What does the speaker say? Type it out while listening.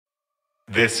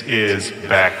This is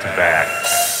Back to Back.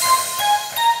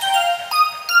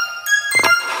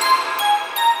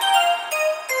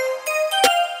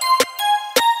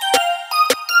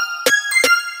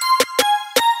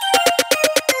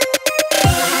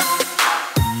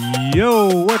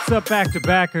 Yo, what's up,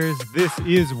 back-to-backers? This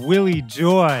is Willy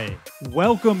Joy.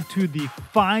 Welcome to the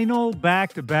final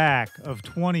back-to-back of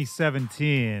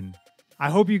 2017. I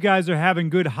hope you guys are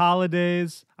having good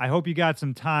holidays. I hope you got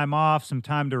some time off, some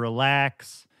time to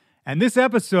relax. And this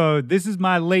episode, this is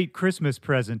my late Christmas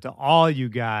present to all you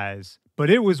guys. But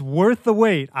it was worth the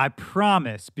wait, I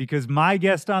promise, because my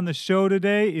guest on the show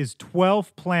today is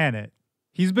 12th Planet.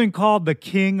 He's been called the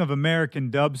king of American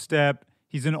dubstep.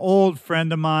 He's an old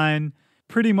friend of mine.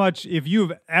 Pretty much, if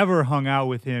you've ever hung out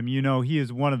with him, you know he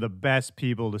is one of the best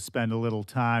people to spend a little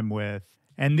time with.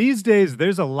 And these days,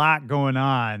 there's a lot going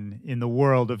on in the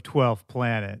world of 12th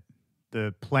Planet.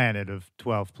 The planet of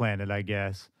 12th Planet, I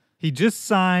guess. He just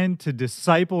signed to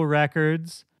Disciple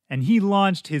Records, and he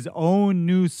launched his own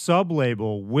new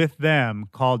sub-label with them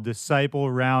called Disciple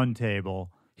Roundtable.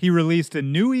 He released a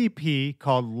new EP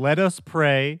called Let Us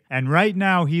Pray, and right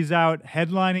now he's out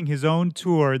headlining his own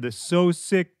tour, the So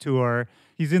Sick Tour.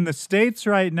 He's in the States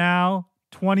right now.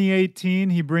 2018,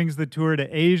 he brings the tour to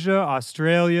Asia,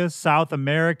 Australia, South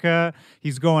America.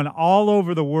 He's going all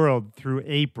over the world through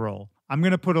April. I'm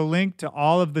going to put a link to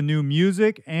all of the new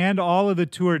music and all of the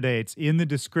tour dates in the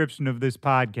description of this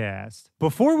podcast.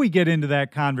 Before we get into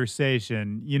that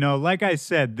conversation, like I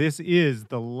said, this is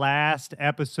the last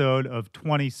episode of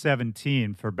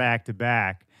 2017 for Back to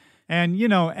Back. And,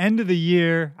 end of the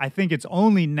year, I think it's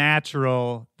only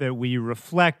natural that we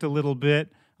reflect a little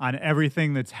bit on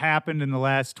everything that's happened in the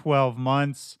last 12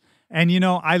 months. And,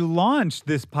 I launched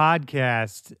this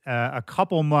podcast a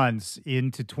couple months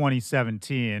into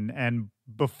 2017. And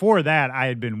before that, I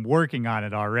had been working on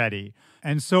it already.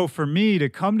 And so for me to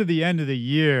come to the end of the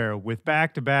year with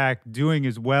Back to Back doing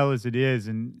as well as it is,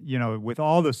 and, with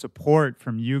all the support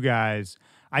from you guys,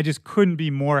 I just couldn't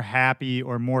be more happy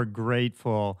or more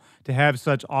grateful to have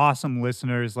such awesome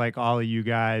listeners like all of you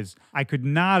guys. I could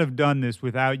not have done this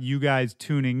without you guys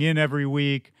tuning in every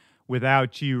week,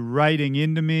 without you writing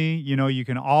into me. You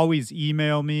can always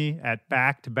email me at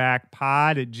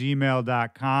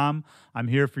backtobackpod@gmail.com. I'm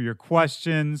here for your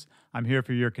questions. I'm here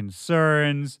for your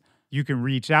concerns. You can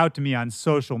reach out to me on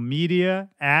social media.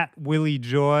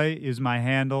 @WillyJoy is my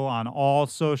handle on all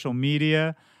social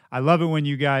media. I love it when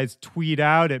you guys tweet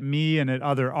out at me and at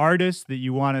other artists that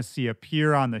you want to see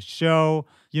appear on the show.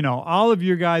 All of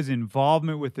your guys'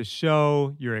 involvement with the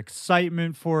show, your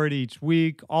excitement for it each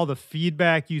week, all the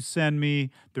feedback you send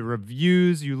me, the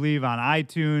reviews you leave on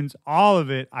iTunes, all of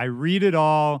it. I read it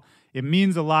all. It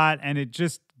means a lot, and it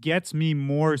just gets me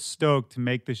more stoked to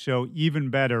make the show even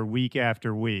better week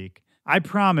after week. I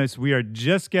promise we are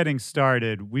just getting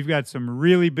started. We've got some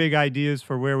really big ideas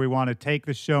for where we want to take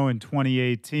the show in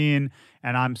 2018,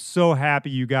 and I'm so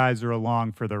happy you guys are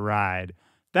along for the ride.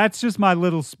 That's just my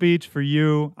little speech for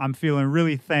you. I'm feeling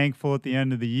really thankful at the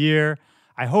end of the year.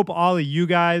 I hope all of you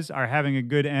guys are having a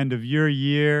good end of your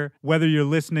year, whether you're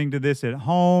listening to this at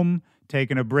home,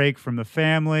 taking a break from the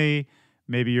family.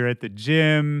 Maybe you're at the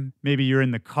gym, maybe you're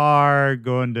in the car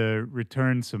going to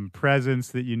return some presents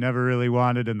that you never really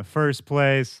wanted in the first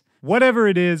place. Whatever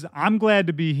it is, I'm glad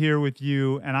to be here with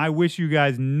you, and I wish you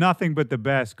guys nothing but the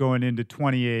best going into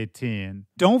 2018.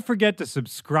 Don't forget to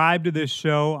subscribe to this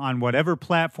show on whatever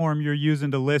platform you're using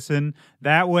to listen.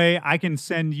 That way, I can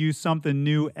send you something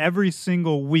new every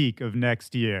single week of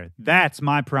next year. That's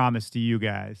my promise to you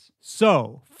guys.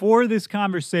 So, for this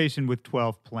conversation with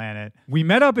 12th Planet, we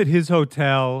met up at his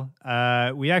hotel.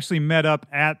 We actually met up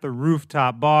at the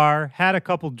rooftop bar, had a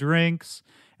couple drinks,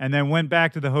 and then went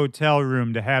back to the hotel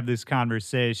room to have this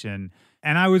conversation.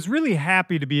 And I was really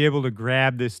happy to be able to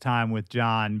grab this time with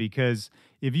John, because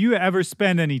if you ever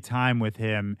spend any time with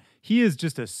him, he is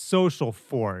just a social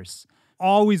force.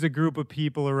 Always a group of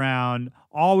people around,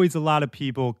 always a lot of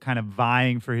people kind of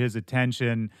vying for his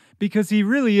attention, because he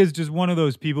really is just one of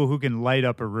those people who can light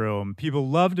up a room. People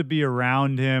love to be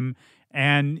around him,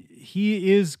 and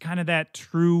he is kind of that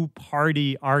true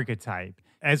party archetype.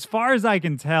 As far as I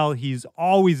can tell, he's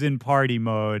always in party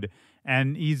mode,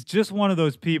 and he's just one of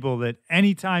those people that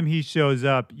anytime he shows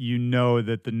up, you know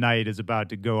that the night is about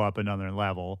to go up another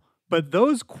level. But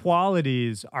those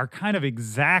qualities are kind of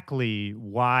exactly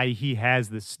why he has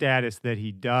the status that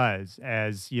he does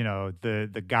as,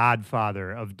 the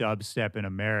godfather of dubstep in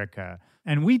America.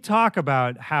 And we talk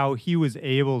about how he was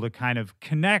able to kind of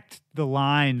connect the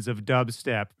lines of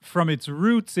dubstep from its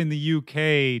roots in the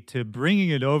UK to bringing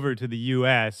it over to the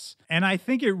US. And I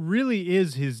think it really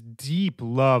is his deep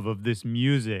love of this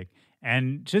music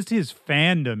and just his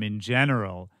fandom in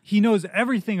general. He knows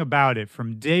everything about it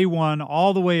from day one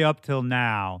all the way up till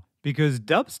now, because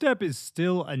dubstep is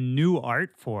still a new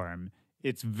art form.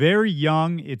 It's very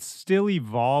young. It's still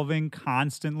evolving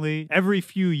constantly. Every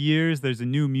few years, there's a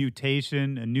new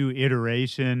mutation, a new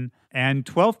iteration. And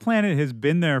 12th Planet has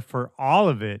been there for all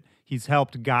of it. He's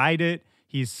helped guide it.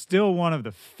 He's still one of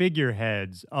the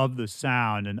figureheads of the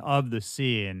sound and of the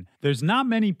scene. There's not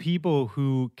many people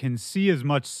who can see as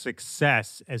much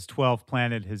success as 12th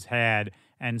Planet has had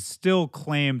and still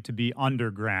claim to be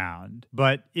underground.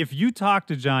 But if you talk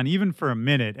to John even for a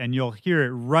minute, and you'll hear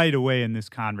it right away in this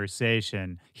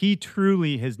conversation, he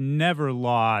truly has never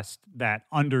lost that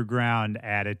underground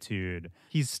attitude.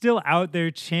 He's still out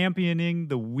there championing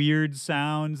the weird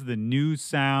sounds, the new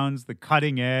sounds, the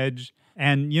cutting edge.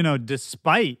 And,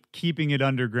 despite keeping it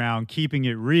underground, keeping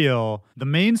it real, the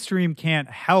mainstream can't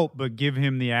help but give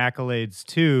him the accolades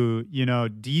too.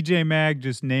 DJ Mag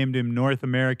just named him North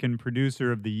American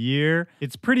Producer of the Year.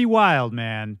 It's pretty wild,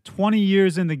 man. 20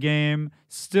 years in the game,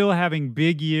 still having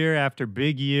big year after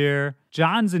big year.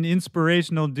 John's an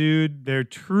inspirational dude. There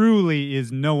truly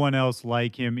is no one else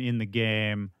like him in the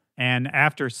game. And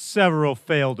after several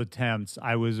failed attempts,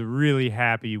 I was really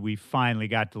happy we finally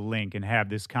got to link and have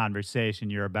this conversation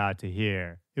you're about to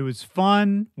hear. It was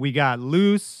fun, we got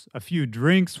loose, a few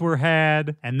drinks were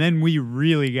had, and then we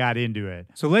really got into it.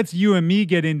 So let's you and me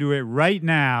get into it right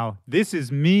now. This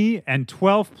is me and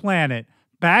 12th Planet,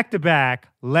 back to back.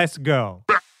 Let's go.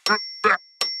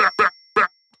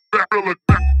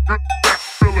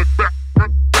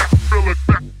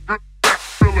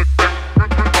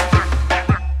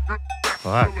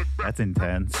 Fuck, that's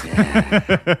intense.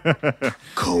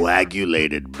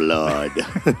 Coagulated blood.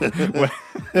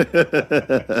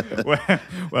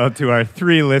 well, to our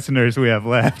 3 listeners we have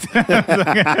left.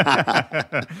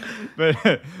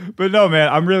 but no, man,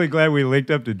 I'm really glad we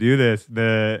linked up to do this.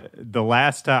 The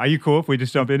last time, are you cool if we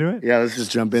just jump into it? Yeah, let's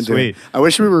just jump into Sweet. it. I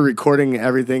wish we were recording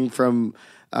everything from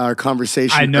our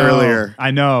conversation earlier.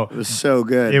 I know. It was so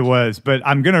good. It was, but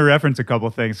I'm going to reference a couple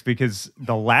things because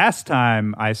the last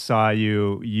time I saw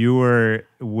you, you were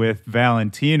with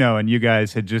Valentino and you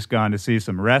guys had just gone to see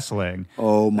some wrestling.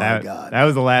 Oh my God. That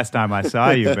was the last time I saw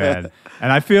you, man.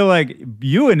 And I feel like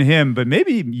you and him, but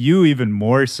maybe you even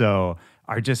more so,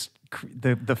 are just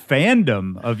the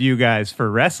fandom of you guys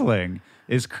for wrestling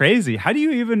is crazy. How do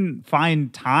you even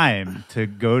find time to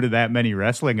go to that many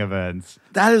wrestling events?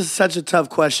 That is such a tough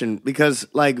question because,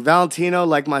 like Valentino,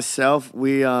 like myself,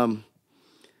 we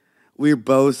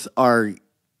both are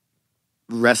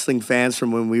wrestling fans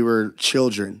from when we were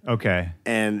children. Okay,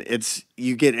 and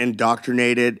you get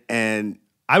indoctrinated. And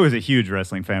I was a huge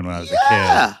wrestling fan when I was a kid.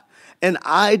 Yeah, and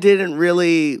I didn't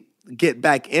really get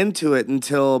back into it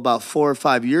until about 4 or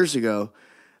 5 years ago.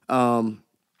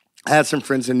 I had some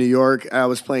friends in New York. I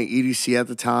was playing EDC at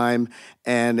the time,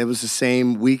 and it was the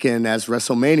same weekend as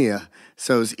WrestleMania.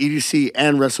 So it was EDC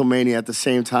and WrestleMania at the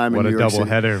same time in New York City. What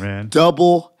a double header, man.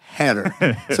 Double header.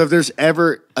 So if there's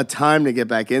ever a time to get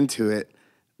back into it,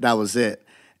 that was it.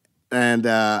 And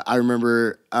I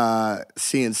remember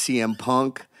seeing CM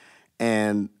Punk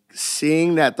and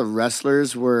seeing that the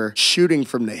wrestlers were shooting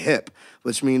from the hip,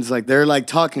 which means like they're like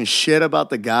talking shit about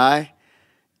the guy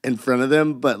in front of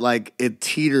them, but like it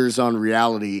teeters on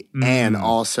reality and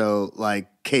also like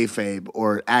kayfabe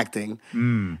or acting.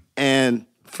 And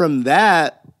from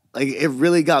that, like it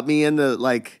really got me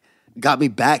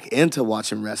back into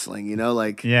watching wrestling,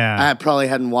 I probably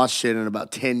hadn't watched it in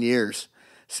about 10 years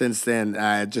since then.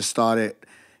 I just thought it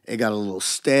got a little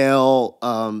stale.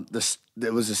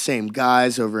 It was the same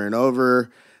guys over and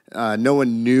over. No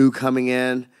one new coming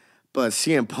in, but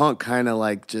CM Punk kind of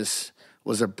like just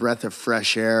was a breath of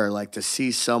fresh air, like to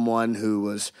see someone who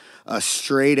was a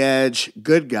straight edge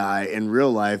good guy in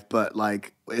real life, but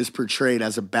like is portrayed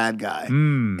as a bad guy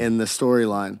in the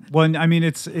storyline. Well, I mean,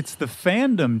 it's the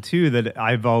fandom too that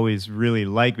I've always really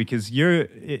liked because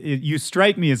you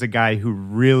strike me as a guy who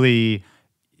really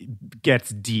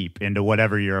gets deep into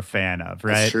whatever you're a fan of,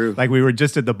 right? That's true. Like we were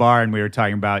just at the bar and we were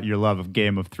talking about your love of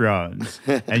Game of Thrones,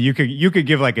 and you could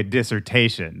give like a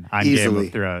dissertation on Game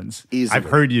of Thrones. Easily. I've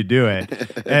heard you do it,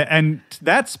 and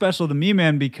that's special to me,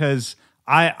 man, because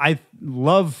I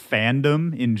love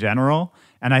fandom in general.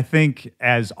 And I think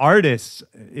as artists,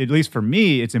 at least for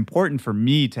me, it's important for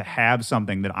me to have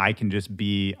something that I can just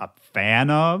be a fan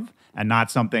of and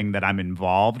not something that I'm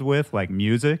involved with, like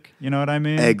music. You know what I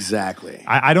mean? Exactly.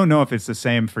 I don't know if it's the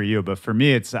same for you, but for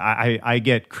me, it's I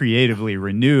get creatively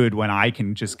renewed when I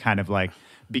can just kind of like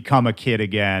become a kid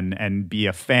again and be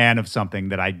a fan of something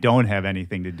that I don't have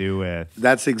anything to do with.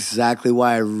 That's exactly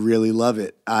why I really love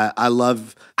it. I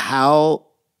love how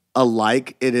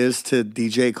alike it is to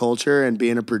DJ culture and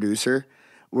being a producer.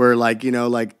 Where like, you know,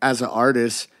 like as an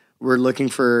artist, we're looking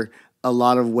for a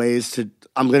lot of ways to,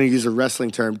 I'm going to use a wrestling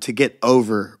term, to get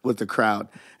over with the crowd.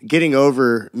 Getting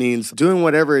over means doing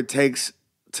whatever it takes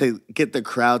to get the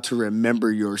crowd to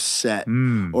remember your set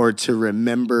or to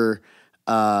remember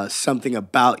something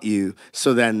about you.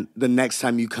 So then the next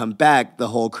time you come back, the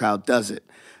whole crowd does it.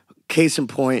 Case in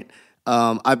point,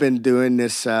 I've been doing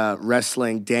this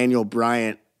wrestling Daniel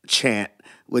Bryant chant,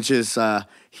 which is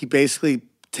he basically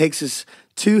takes his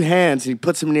two hands and he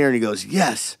puts them in the air and he goes,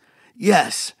 yes,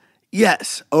 yes,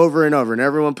 yes, over and over. And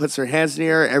everyone puts their hands in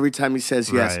the air every time he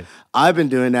says yes. Right. I've been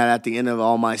doing that at the end of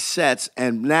all my sets,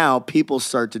 and now people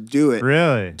start to do it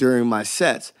Really? during my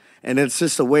sets. And it's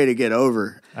just a way to get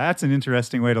over. That's an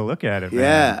interesting way to look at it, man.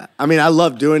 Yeah. I mean, I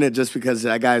love doing it just because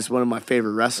that guy is one of my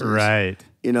favorite wrestlers. Right.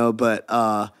 You know, but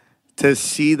to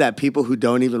see that people who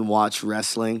don't even watch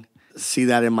wrestling see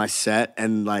that in my set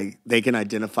and like they can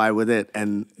identify with it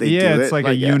and they do it. Yeah, it's like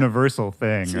a universal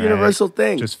thing. It's a right? universal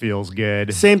thing. Just feels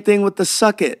good. Same thing with the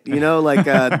Suck It, you know, like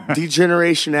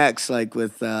Degeneration X, like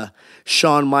with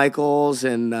Shawn Michaels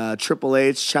and Triple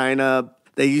H, Chyna.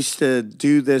 They used to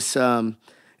do this,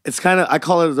 it's kind of, I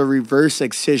call it the reverse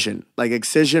excision. Like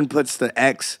excision puts the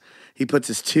X, he puts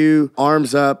his two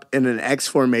arms up in an X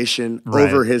formation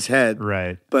over his head.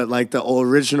 Right. But like the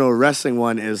original wrestling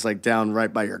one is like down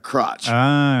right by your crotch. Oh,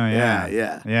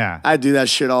 yeah. Yeah. I do that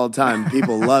shit all the time.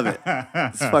 People love it.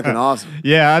 It's fucking awesome.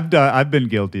 Yeah, I've been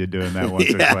guilty of doing that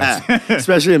once or twice.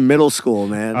 Especially in middle school,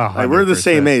 man. Like we're the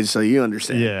same age, so you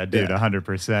understand. Yeah, dude,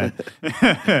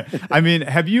 100%. I mean,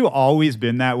 have you always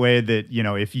been that way that, you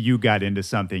know, if you got into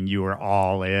something, you were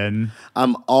all in?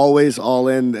 I'm always all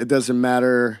in. It doesn't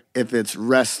matter if it's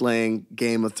wrestling,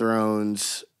 Game of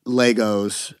Thrones,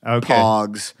 Legos,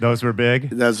 Pogs. Those were big?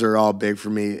 Those are all big for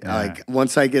me. Yeah. Like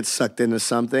once I get sucked into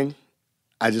something,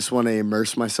 I just want to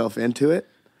immerse myself into it.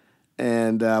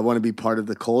 And I want to be part of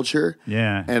the culture.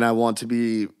 Yeah. And I want to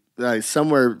be like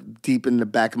somewhere deep in the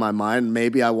back of my mind,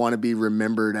 maybe I want to be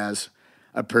remembered as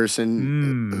a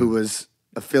person who was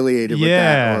affiliated with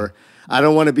that. Or I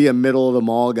don't want to be a middle of the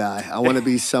mall guy. I want to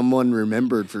be someone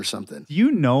remembered for something. Do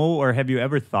you know, or have you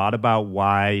ever thought about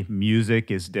why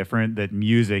music is different? That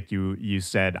music, you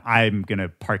said, I'm going to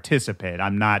participate.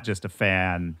 I'm not just a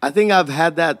fan. I think I've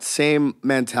had that same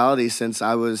mentality since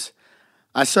I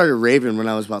started raving when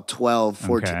I was about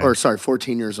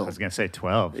 14 years old. I was going to say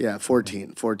 12. Yeah,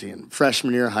 14.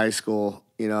 Freshman year of high school.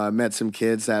 You know, I met some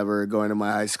kids that were going to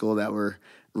my high school that were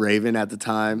raving at the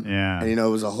time. Yeah. And, you know,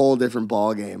 it was a whole different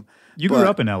ball game. You grew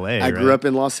up in L.A., I grew up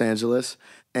in Los Angeles,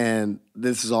 and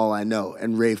this is all I know.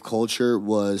 And rave culture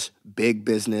was big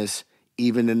business,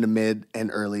 even in the mid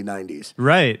and early 90s.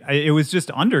 Right. It was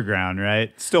just underground,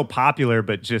 right? Still popular,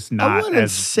 but just not as I wouldn't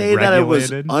say regulated. That it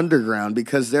was underground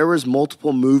because there was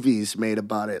multiple movies made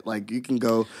about it. Like you can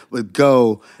go with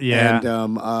Go and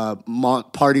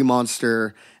Party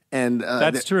Monster. And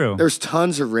that's true. There's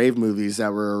tons of rave movies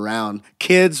that were around.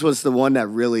 Kids was the one that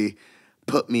really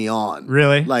put me on.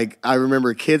 Really? Like, I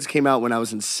remember Kids came out when I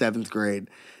was in 7th grade.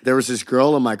 There was this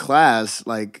girl in my class,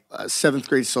 like 7th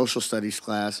grade social studies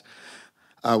class.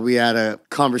 We had a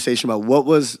conversation about what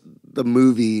was the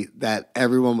movie that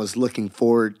everyone was looking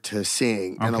forward to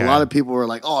seeing. And a lot of people were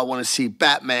like, oh, I want to see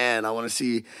Batman. I want to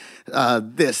see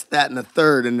this, that, and the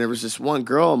third. And there was this one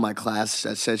girl in my class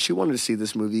that said she wanted to see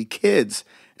this movie, Kids.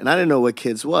 And I didn't know what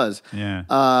Kids was. Yeah.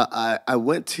 I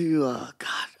went to,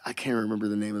 I can't remember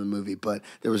the name of the movie, but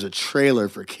there was a trailer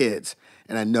for Kids.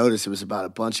 And I noticed it was about a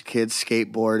bunch of kids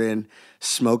skateboarding,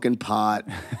 smoking pot,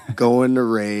 going to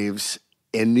raves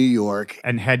in New York.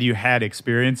 And had you had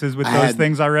experiences with those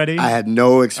things already? I had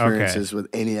no experiences with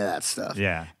any of that stuff.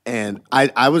 Yeah. And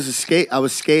I was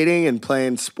skating and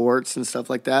playing sports and stuff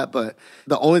like that, but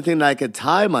the only thing that I could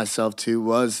tie myself to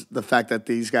was the fact that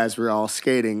these guys were all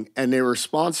skating and they were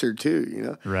sponsored too, you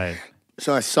know? Right.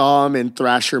 So I saw them in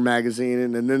Thrasher magazine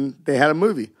and then they had a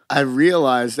movie. I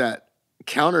realized that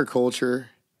counterculture,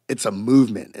 it's a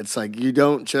movement. It's like you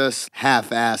don't just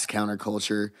half-ass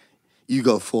counterculture. You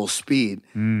go full speed,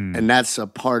 and that's a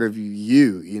part of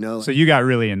you know? So you got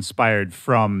really inspired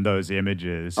from those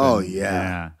images. Oh,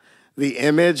 yeah. The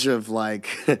image of, like,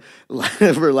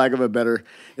 for lack of a better,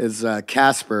 is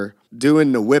Casper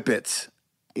doing the whippets.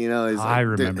 You know, he's I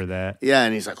remember that. Yeah,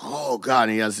 and he's like, oh, God,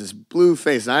 and he has this blue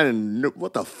face, and I didn't know,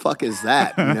 what the fuck is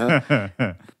that, you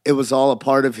know? It was all a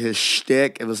part of his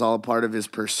shtick. It was all a part of his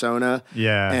persona.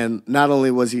 Yeah. And not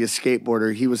only was he a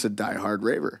skateboarder, he was a diehard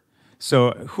raver.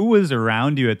 So who was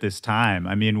around you at this time?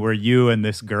 I mean, were you and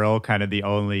this girl kind of the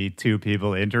only two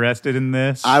people interested in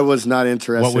this? I was not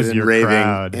interested What was in your raving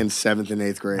crowd? in 7th and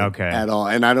 8th grade Okay. at all.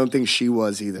 And I don't think she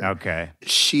was either. Okay.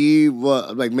 She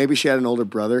was, like, maybe she had an older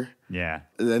brother. Yeah.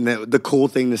 And the cool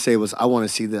thing to say was, I want to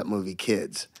see that movie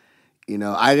Kids. You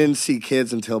know, I didn't see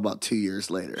Kids until about 2 years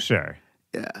later. Sure.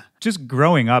 Yeah. Just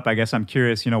growing up, I guess I'm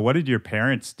curious, what did your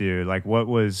parents do? Like, what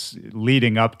was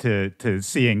leading up to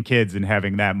seeing Kids and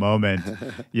having that moment?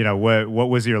 What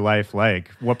was your life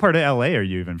like? What part of LA are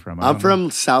you even from? I'm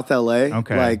from South LA.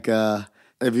 Okay. Like,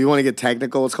 if you want to get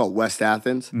technical, it's called West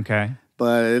Athens. Okay.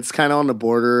 But it's kind of on the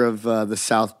border of the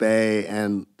South Bay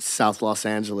and South Los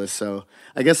Angeles. So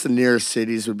I guess the nearest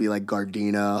cities would be like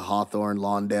Gardena, Hawthorne,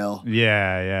 Lawndale,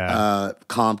 Yeah.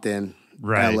 Compton,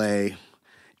 Right. LA,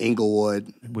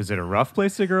 Inglewood. Was it a rough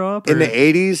place to grow up? In or- the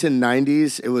 80s and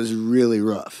 90s, it was really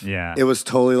rough. Yeah. It was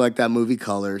totally like that movie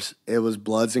Colors. It was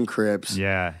Bloods and Crips.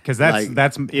 Yeah, because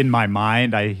that's in my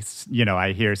mind. I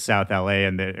hear South LA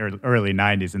in the early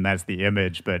 '90s, and that's the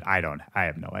image, but I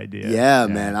have no idea. Yeah,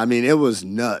 man. I mean, it was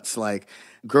nuts. Like,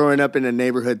 growing up in a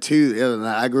neighborhood, too,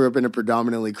 I grew up in a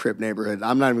predominantly Crip neighborhood.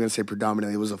 I'm not even going to say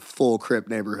predominantly. It was a full Crip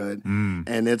neighborhood.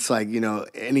 And it's like,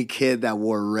 any kid that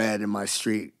wore red in my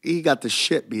street, he got the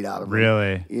shit beat out of him.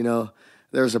 Really?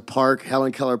 There was a park,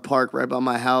 Helen Keller Park, right by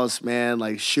my house, man.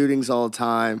 Like, shootings all the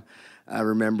time. I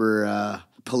remember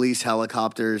police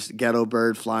helicopters, ghetto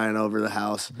bird flying over the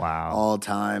house. Wow. All the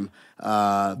time.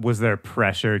 Was there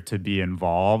pressure to be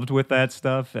involved with that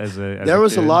stuff There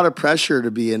was a lot of pressure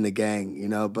to be in the gang,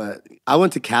 but I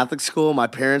went to Catholic school. My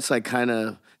parents kind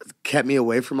of kept me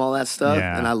away from all that stuff,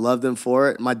 and I loved them for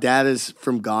it. My dad is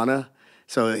from Ghana,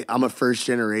 so I'm a first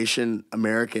generation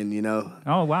American,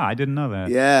 Oh, wow. I didn't know that.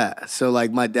 Yeah. So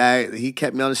my dad, he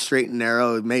kept me on the straight and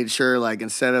narrow, made sure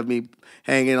instead of me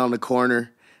hanging on the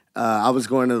corner, I was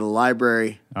going to the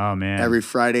library every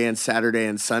Friday and Saturday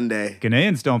and Sunday.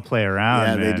 Ghanaians don't play around.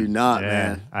 Yeah, man. they do not,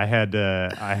 man. I had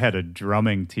a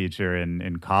drumming teacher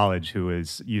in college who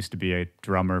used to be a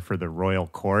drummer for the Royal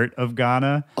Court of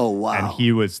Ghana. Oh, wow. And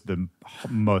he was the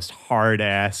most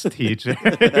hard-ass teacher.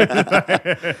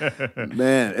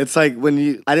 Man, it's like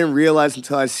I didn't realize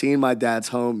until I seen my dad's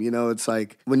home, it's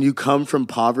like when you come from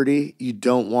poverty, you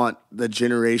don't want the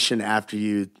generation after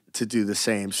you to do the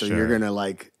same. So you're going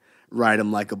to ride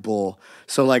them like a bull.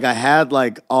 So I had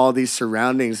all these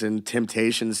surroundings and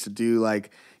temptations to do I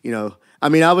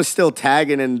was still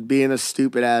tagging and being a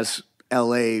stupid ass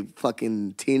LA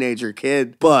fucking teenager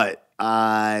kid, but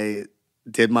I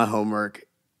did my homework.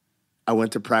 I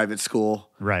went to private school.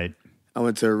 Right. I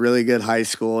went to a really good high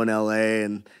school in LA,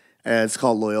 and it's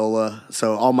called Loyola.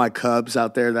 So all my Cubs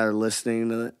out there that are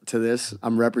listening to this,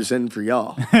 I'm representing for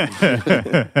y'all.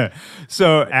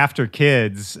 So after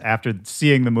Kids, after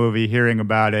seeing the movie, hearing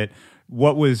about it,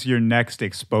 what was your next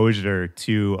exposure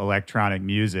to electronic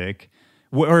music?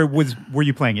 Or were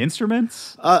you playing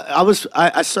instruments?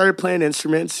 I started playing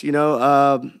instruments.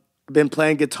 Been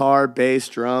playing guitar, bass,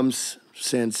 drums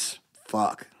since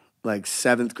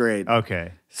 7th grade.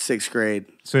 Okay. 6th grade.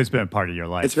 So it's been a part of your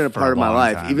life. It's been a part of my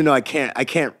life, time. even though I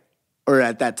can't, or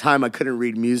at that time I couldn't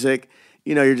read music.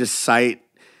 You're just sight,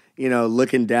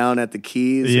 looking down at the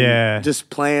keys, and just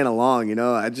playing along.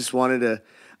 I just wanted to.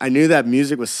 I knew that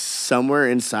music was somewhere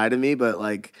inside of me, but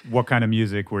what kind of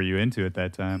music were you into at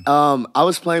that time? I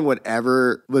was playing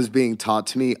whatever was being taught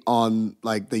to me on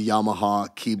the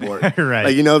Yamaha keyboard.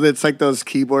 Right. It's those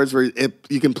keyboards where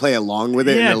you can play along with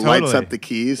it and it lights up the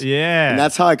keys. Yeah. And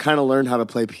that's how I kind of learned how to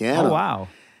play piano. Oh, wow.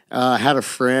 I had a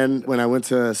friend when I went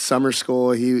to summer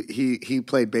school. He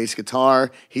played bass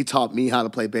guitar. He taught me how to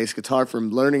play bass guitar.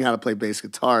 From learning how to play bass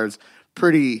guitar, it's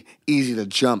pretty easy to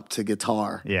jump to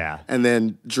guitar. Yeah. And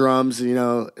then drums,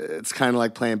 it's kind of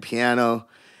like playing piano.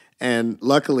 And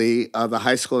luckily, the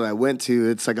high school that I went to,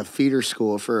 it's like a feeder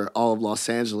school for all of Los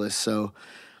Angeles. So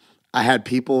I had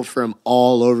people from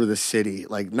all over the city,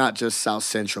 not just South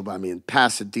Central, but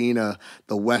Pasadena,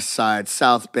 the West Side,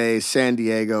 South Bay, San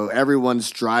Diego. Everyone's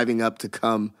driving up to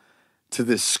come to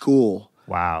this school.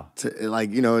 Wow. And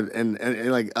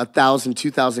 1,000,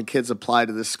 2,000 kids apply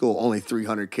to this school. Only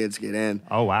 300 kids get in.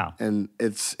 Oh, wow. And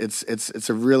it's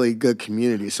a really good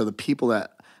community. So the people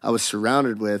that I was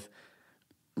surrounded with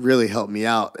really helped me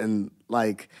out. And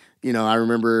I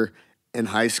remember in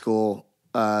high school,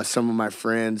 some of my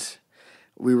friends,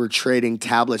 we were trading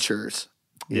tablatures,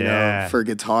 for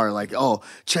guitar.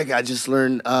 Check it, I just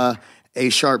learned A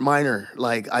sharp minor.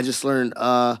 I just learned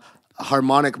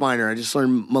harmonic minor. I just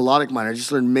learned melodic minor. I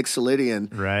just learned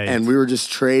Mixolydian. Right. And we were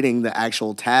just trading the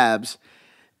actual tabs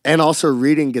and also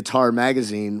reading Guitar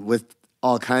Magazine with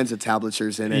all kinds of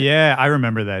tablatures in it. Yeah, I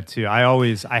remember that too.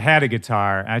 I had a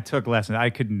guitar. I took lessons.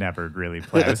 I could never really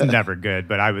play. I was never good,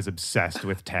 but I was obsessed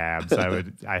with tabs.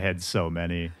 I had so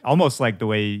many. Almost like the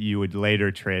way you would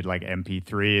later trade like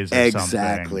MP3s or something.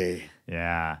 Exactly.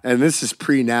 Yeah. And this is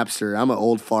pre-Napster. I'm an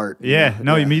old fart. Yeah.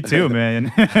 No, me too,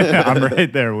 man. I'm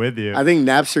right there with you. I think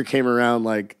Napster came around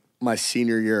like my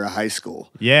senior year of high school.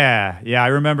 Yeah. I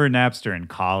remember Napster in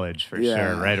college for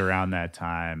sure, right around that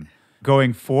time.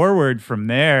 Going forward from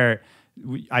there,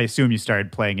 I assume you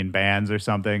started playing in bands or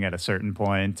something at a certain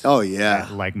point. Oh, yeah.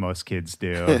 Like most kids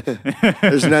do.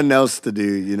 There's nothing else to do,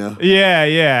 you know?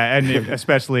 Yeah. And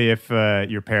especially if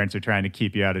your parents are trying to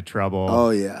keep you out of trouble. Oh,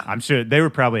 yeah. I'm sure they were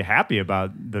probably happy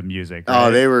about the music, right?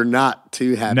 Oh, they were not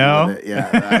too happy with it. Yeah.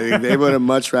 I think they would have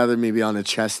much rather me be on a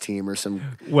chess team or some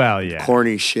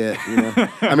corny shit, you know?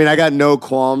 I mean, I got no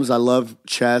qualms. I love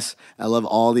chess. I love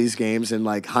all these games. And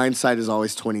like hindsight is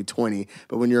always 20/20.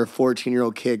 But when you're a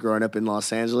 14-year-old kid growing up in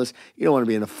Los Angeles, you don't want to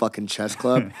be in a fucking chess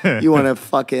club. You want to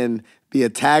fucking be a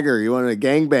tagger. You want to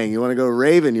gangbang. You want to go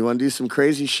raving. You want to do some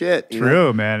crazy shit.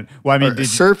 True, man. Well, I mean,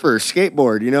 surfer,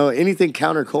 skateboard, anything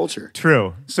counterculture.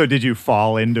 True. So did you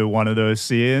fall into one of those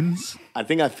scenes? I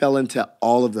think I fell into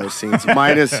all of those scenes,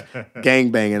 minus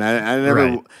gangbanging. I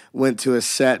never went to a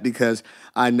set because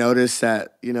I noticed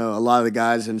that, a lot of the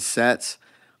guys in sets,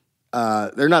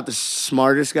 they're not the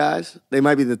smartest guys. They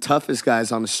might be the toughest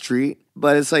guys on the street,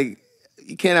 but it's like,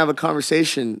 you can't have a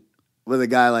conversation with a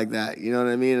guy like that. You know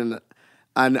what I mean?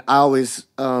 And I always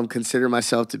consider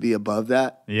myself to be above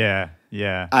that. Yeah.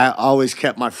 I always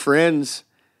kept my friends.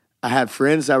 I had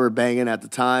friends that were banging at the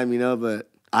time, but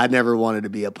I never wanted to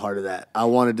be a part of that. I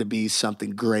wanted to be something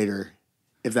greater,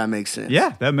 if that makes sense.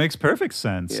 Yeah, that makes perfect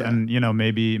sense. Yeah. And,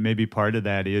 maybe part of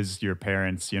that is your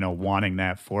parents, wanting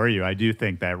that for you. I do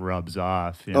think that rubs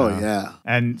off. Oh, yeah.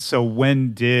 And so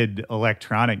when did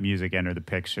electronic music enter the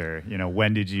picture?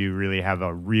 When did you really have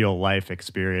a real life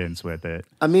experience with it?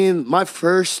 I mean, my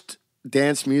first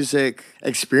dance music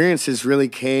experiences really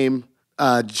came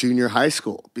junior high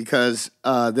school because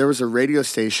there was a radio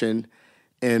station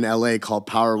in LA called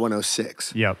Power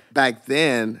 106. Yep. Back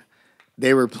then,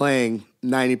 they were playing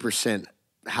 90%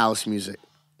 house music.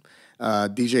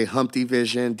 DJ Humpty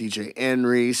Vision, DJ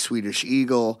Henry, Swedish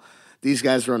Eagle. These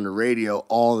guys were on the radio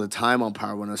all the time on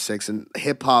Power 106, and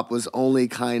hip-hop was only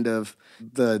kind of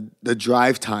the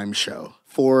drive time show,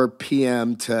 4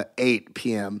 p.m. to 8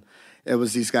 p.m. It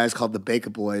was these guys called the Baker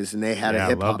Boys, and they had a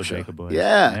hip-hop show. Baker Boys.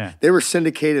 Yeah, they were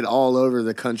syndicated all over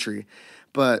the country.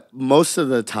 But most of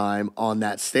the time on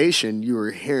that station, you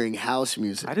were hearing house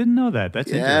music. I didn't know that. That's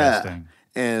interesting.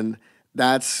 And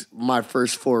that's my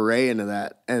first foray into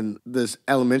that. And this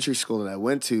elementary school that I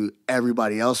went to,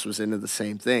 everybody else was into the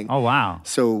same thing. Oh, wow.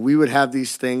 So we would have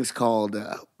these things called,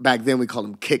 back then we called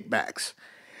them kickbacks,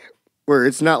 where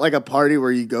it's not like a party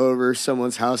where you go over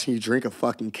someone's house and you drink a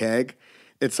fucking keg.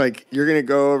 It's like you're going to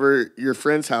go over your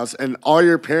friend's house and all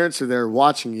your parents are there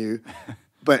watching you,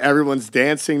 but everyone's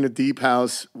dancing the deep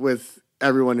house with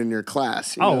everyone in your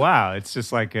class. Oh, wow. It's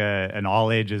just like an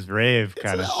all-ages rave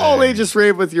kind of thing. All-ages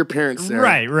rave with your parents there.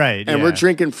 Right. And we're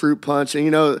drinking fruit punch.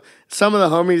 And, some of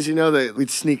the homies, that we'd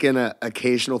sneak in an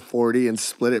occasional 40 and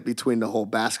split it between the whole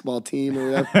basketball team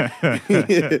or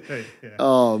whatever.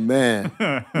 Oh, man.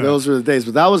 Those were the days.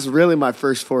 But that was really my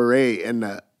first foray in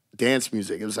the dance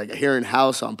music. It was like hearing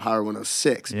house on Power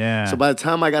 106. Yeah. So by the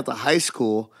time I got to high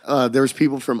school, there was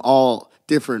people from all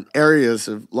different areas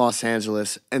of Los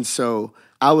Angeles. And so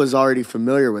I was already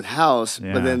familiar with house,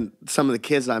 but then some of the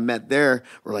kids I met there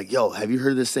were like, yo, have you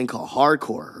heard this thing called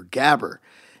hardcore or gabber?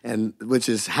 And which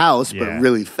is house, but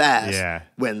really fast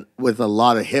with a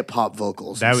lot of hip hop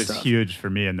vocals. That was huge for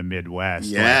me in the Midwest.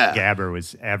 Yeah. Like, gabber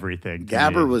was everything to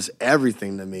Gabber me. was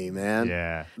everything to me, man.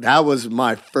 Yeah. That was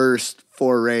my first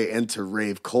foray into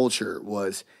rave culture,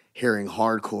 was hearing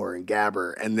hardcore and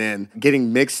gabber and then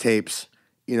getting mixtapes,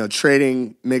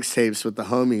 trading mixtapes with the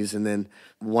homies. And then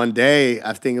one day,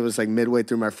 I think it was like midway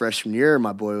through my freshman year,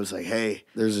 my boy was like, hey,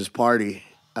 there's this party.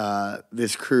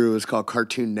 This crew is called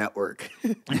Cartoon Network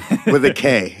with a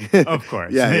K. Of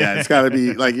course. Yeah. It's got to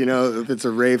be like, if it's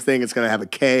a rave thing, it's got to have a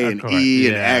K and E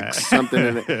and X, something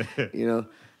in it.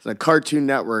 It's a Cartoon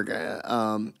Network.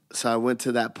 So I went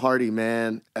to that party,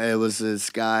 man. It was this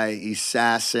guy,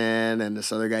 Assassin, and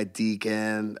this other guy,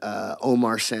 Deacon,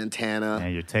 Omar Santana.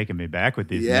 Man, you're taking me back with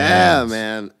these names. names.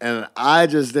 Man. And I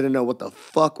just didn't know what the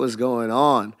fuck was going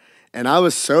on. And I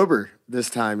was sober this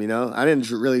time, I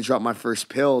didn't really drop my first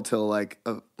pill till like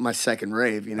my second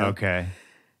rave, Okay.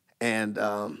 And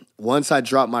once I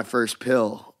dropped my first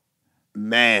pill,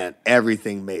 man,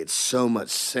 everything made so much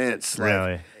sense.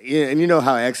 Really? Yeah, and you know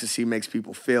how ecstasy makes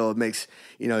people feel. It makes,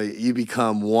 you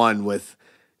become one with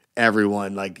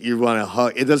everyone. Like, you want to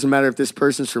hug. It doesn't matter if this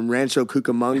person's from Rancho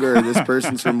Cucamonga or this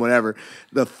person's from whatever.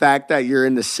 The fact that you're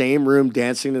in the same room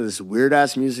dancing to this weird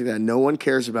ass music that no one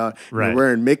cares about. Right. You're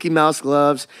wearing Mickey Mouse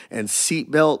gloves and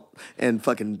seatbelt and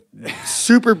fucking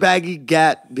super baggy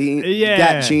Gat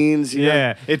jeans.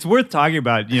 Yeah. It's worth talking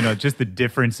about, just the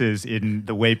differences in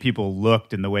the way people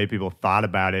looked and the way people thought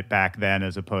about it back then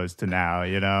as opposed to now,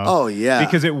 Oh, yeah.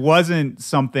 Because it wasn't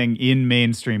something in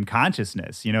mainstream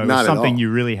consciousness. It was something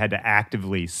you really had to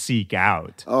actively seek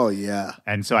out. Oh, yeah.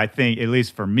 And so I think, at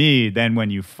least for me, then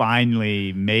when you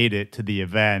finally made it to the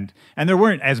event, and there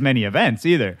weren't as many events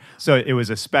either, so it was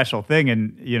a special thing.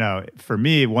 And, for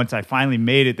me, once I finally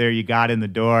made it there, you got in the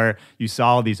door, you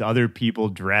saw all these other people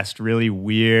dressed really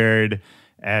weird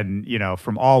and,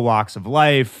 from all walks of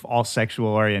life, all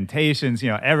sexual orientations,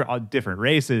 all different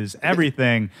races,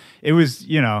 everything. It was,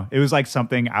 it was like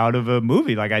something out of a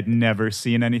movie. Like, I'd never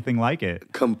seen anything like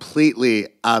it. Completely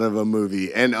out of a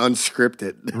movie and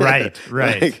unscripted. Right.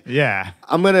 Like, yeah.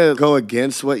 I'm going to go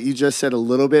against what you just said a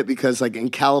little bit because, like, in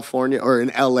California or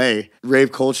in LA,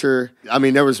 rave culture, I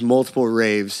mean, there was multiple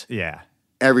raves. Yeah.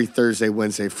 Every Thursday,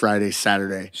 Wednesday, Friday,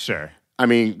 Saturday. Sure. I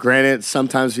mean, granted,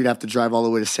 sometimes we'd have to drive all the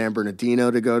way to San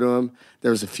Bernardino to go to them. There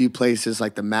was a few places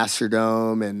like the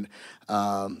Masterdome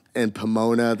and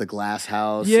Pomona, the Glass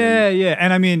House. Yeah.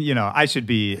 And I mean, I should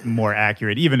be more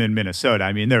accurate. Even in Minnesota,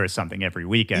 I mean, there was something every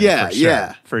weekend.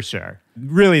 For sure.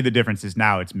 Really, the difference is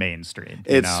now it's mainstream.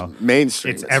 It's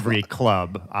mainstream. It's every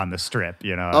club on the strip,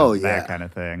 Oh, yeah. that kind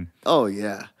of thing. Oh,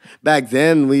 yeah. Back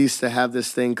then, we used to have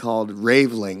this thing called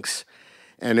Rave Links.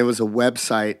 And it was a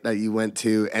website that you went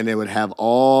to, and it would have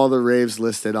all the raves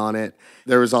listed on it.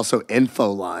 There was also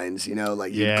info lines,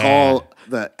 like you'd call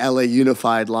the LA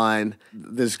Unified line.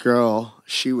 This girl,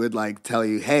 she would like tell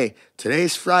you, hey,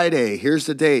 today's Friday. Here's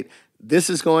the date. This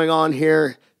is going on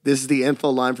here. This is the info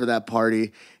line for that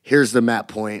party. Here's the map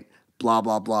point. Blah,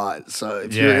 blah, blah. So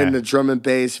if you're in the drum and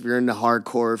bass, if you're in the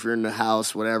hardcore, if you're in the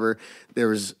house, whatever, there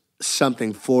was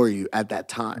something for you at that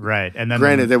time. Right. And then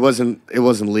granted, it wasn't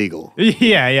legal.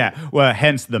 Yeah. Well,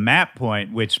 hence the map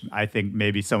point, which I think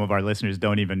maybe some of our listeners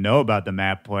don't even know about the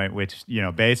map point, which,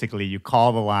 basically you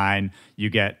call the line, you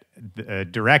get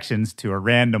directions to a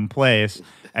random place,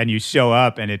 and you show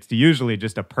up, and it's usually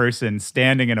just a person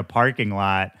standing in a parking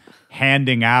lot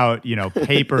handing out,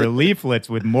 paper leaflets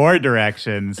with more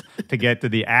directions to get to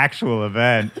the actual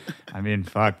event. I mean,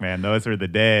 fuck, man, those are the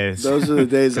days. Those are the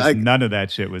days. None of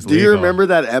that shit was legal. Do you remember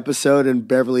that episode in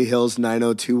Beverly Hills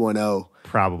 90210?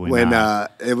 Probably when,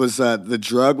 not. It was, the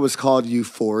drug was called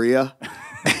Euphoria.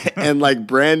 And like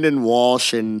Brandon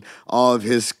Walsh and all of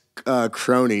his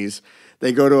cronies,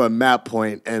 they go to a map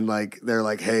point and like they're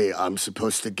like, hey, I'm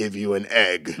supposed to give you an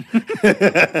egg.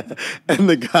 And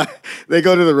they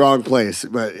go to the wrong place.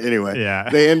 But anyway,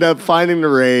 they end up finding the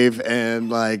rave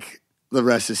and like the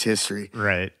rest is history.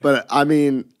 Right. But I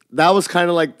mean, that was kind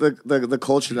of like the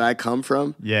culture that I come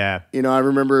from. Yeah. I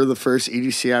remember the first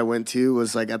EDC I went to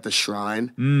was like at the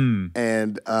Shrine.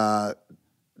 And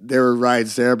there were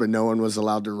rides there, but no one was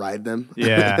allowed to ride them.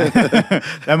 Yeah.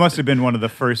 That must have been one of the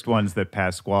first ones that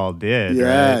Pasquale did.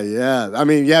 Yeah, right? yeah. I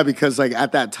mean, yeah, because like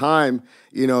at that time,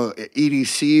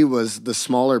 EDC was the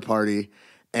smaller party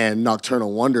and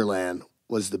Nocturnal Wonderland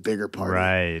was the bigger party.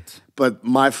 Right. But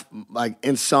my like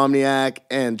Insomniac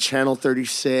and Channel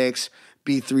 36,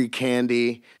 B3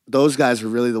 Candy, those guys were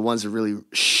really the ones that really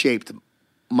shaped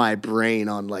my brain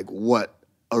on like what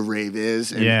a rave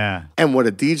is and what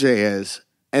a DJ is.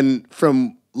 And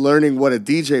from learning what a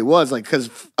DJ was, like, because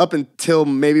up until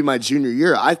maybe my junior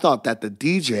year, I thought that the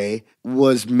DJ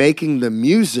was making the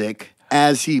music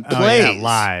as he plays. Oh, yeah,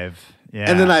 live.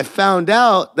 Yeah. And then I found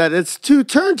out that it's two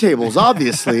turntables,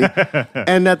 obviously,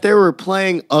 and that they were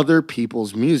playing other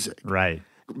people's music. Right.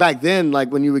 Back then,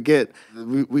 like when you would get,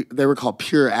 they were called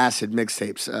Pure Acid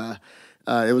mixtapes.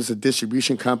 It was a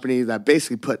distribution company that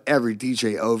basically put every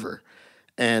DJ over.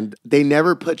 And they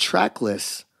never put track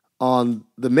lists on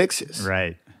the mixes.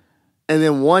 Right. And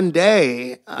then one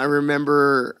day, I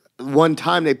remember one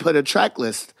time they put a track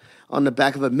list on the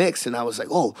back of a mix, and I was like,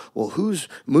 oh, well, who's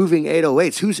moving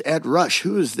 808s? Who's Ed Rush?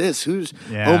 Who is this? Who's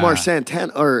Omar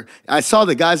Santana? Or I saw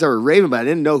the guys that were raving, but I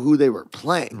didn't know who they were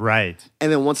playing. Right.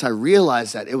 And then once I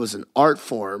realized that it was an art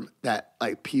form that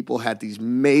like people had these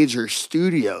major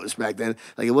studios back then,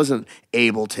 like it wasn't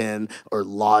Ableton or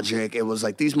Logic. It was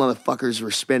like these motherfuckers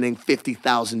were spending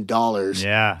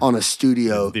 $50,000 on a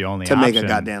studio to make a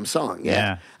goddamn song.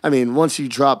 Yeah. I mean, once you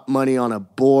drop money on a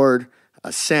board,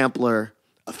 a sampler,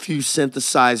 a few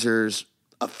synthesizers,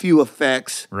 a few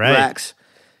effects, racks.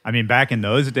 I mean, back in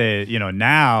those days,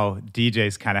 now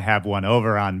DJs kind of have one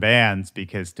over on bands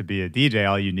because to be a DJ,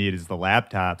 all you need is the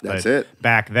laptop. That's but it.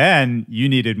 Back then, you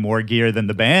needed more gear than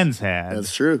the bands had.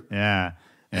 That's true. Yeah.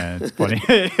 Yeah, it's funny.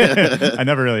 I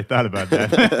never really thought about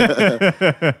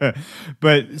that.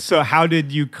 But so how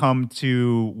did you come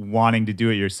to wanting to do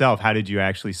it yourself? How did you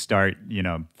actually start,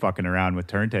 fucking around with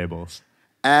turntables?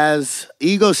 As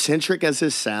egocentric as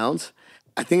this sounds,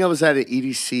 I think I was at an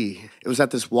EDC. It was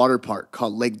at this water park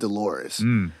called Lake Dolores,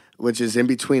 which is in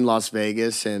between Las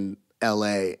Vegas and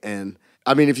LA. And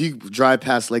I mean, if you drive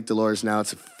past Lake Dolores now,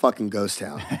 it's a fucking ghost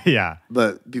town. Yeah.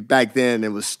 But back then,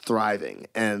 it was thriving.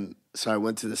 And so I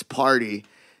went to this party.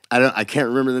 I can't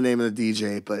remember the name of the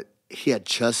DJ, but he had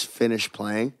just finished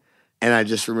playing. And I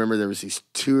just remember there was these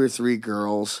 2 or 3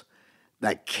 girls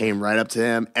that came right up to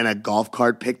him, and a golf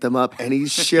cart picked him up, and he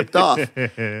shipped off.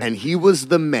 And he was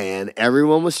the man.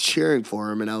 Everyone was cheering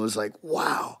for him, and I was like,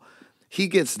 wow, he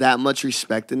gets that much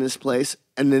respect in this place.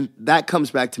 And then that comes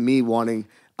back to me wanting,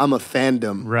 I'm a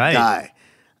fandom guy.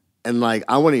 And like,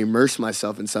 I want to immerse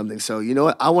myself in something. So you know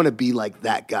what? I want to be like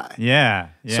that guy. Yeah.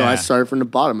 So I started from the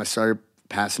bottom. I started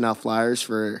passing out flyers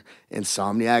for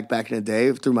Insomniac back in the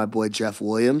day through my boy Jeff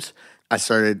Williams. I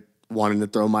started wanting to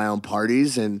throw my own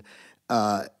parties, and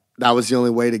that was the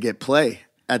only way to get play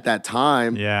at that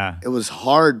time. Yeah. It was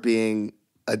hard being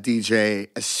a DJ,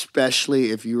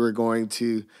 especially if you were going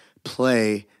to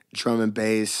play drum and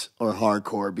bass or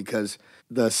hardcore, because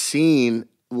the scene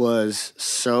was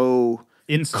so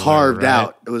Insular, carved right?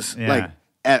 out. It was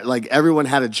like everyone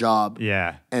had a job.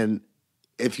 Yeah. And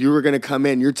if you were going to come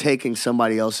in, you're taking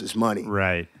somebody else's money.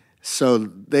 Right. So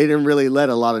they didn't really let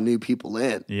a lot of new people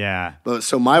in. Yeah. But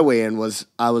so my way in was,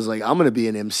 I was like, I'm going to be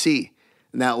an MC.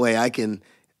 And that way I can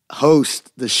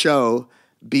host the show,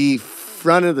 be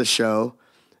front of the show,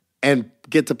 and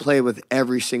get to play with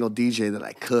every single DJ that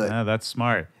I could. Oh, that's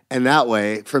smart. And that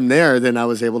way, from there, then I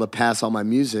was able to pass all my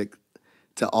music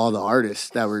to all the artists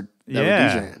that were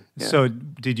DJing. Yeah. So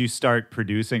did you start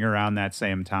producing around that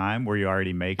same time? Were you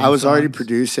already making I was already songs?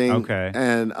 producing. Okay.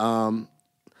 And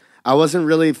I wasn't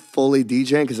really fully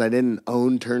DJing because I didn't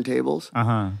own turntables.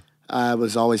 Uh-huh. I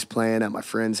was always playing at my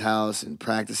friend's house and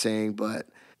practicing, but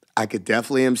I could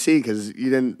definitely MC because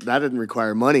that didn't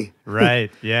require money. Right,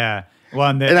 yeah. Well,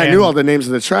 and I knew all the names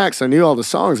of the tracks. I knew all the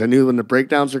songs. I knew when the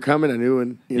breakdowns were coming. I knew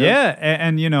when, Yeah,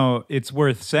 and it's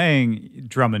worth saying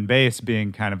drum and bass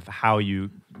being kind of how you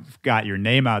got your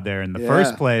name out there in the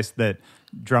first place, that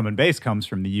drum and bass comes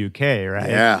from the UK, right?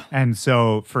 Yeah. And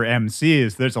so for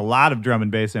MCs, there's a lot of drum and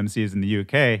bass MCs in the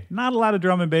UK, not a lot of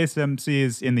drum and bass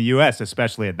MCs in the US,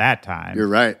 especially at that time. You're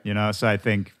right. So I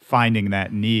think finding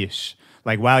that niche,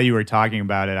 like while you were talking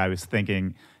about it, I was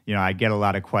thinking, I get a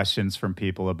lot of questions from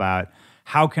people about,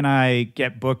 how can I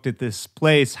get booked at this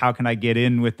place? How can I get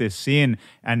in with this scene?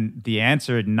 And the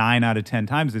answer 9 out of 10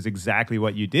 times is exactly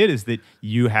what you did, is that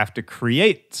you have to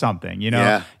create something.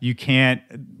 You can't,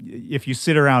 if you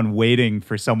sit around waiting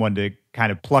for someone to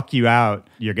kind of pluck you out,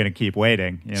 you're going to keep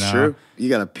waiting. It's true. You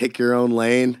got to pick your own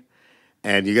lane,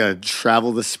 and you got to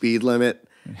travel the speed limit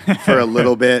for a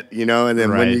little bit, and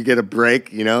then when you get a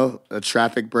break, a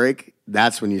traffic break,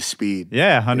 that's when you speed.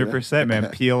 Yeah, 100%, man.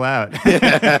 Peel out.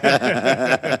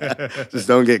 Just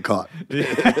don't get caught.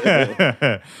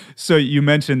 So you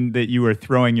mentioned that you were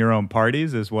throwing your own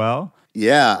parties as well?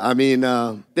 Yeah, I mean,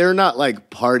 they're not like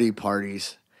parties,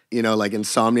 like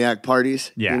Insomniac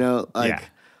parties. Yeah.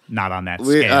 Not on that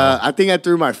scale. I think I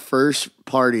threw my first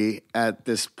party at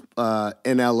this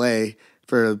in LA.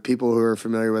 For people who are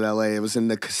familiar with LA, it was in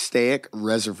the Castaic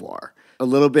Reservoir, a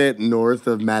little bit north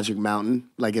of Magic Mountain,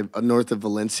 like north of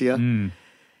Valencia.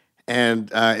 And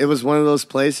it was one of those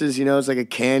places, it's like a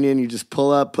canyon. You just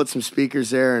pull up, put some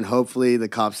speakers there, and hopefully the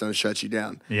cops don't shut you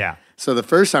down. Yeah. So the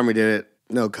first time we did it,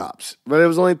 no cops. But it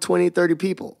was only 20, 30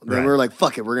 people. Then we were like,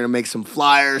 fuck it, we're going to make some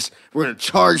flyers. We're going to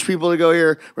charge people to go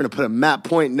here. We're going to put a map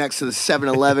point next to the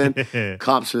 7-Eleven.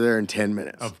 Cops were there in 10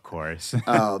 minutes. Of course.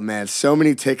 Oh, man, so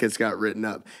many tickets got written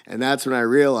up. And that's when I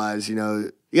realized, you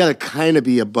got to kind of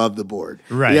be above the board.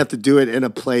 Right. You have to do it in a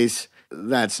place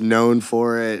that's known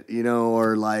for it,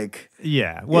 or like...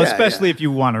 Yeah, well, especially if you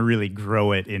want to really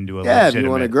grow it into a legitimate if you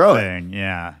want to grow thing.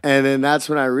 Yeah. And then that's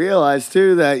when I realized,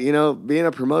 too, that, being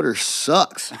a promoter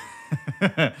sucks.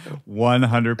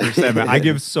 100%. Man. I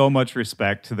give so much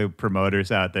respect to the promoters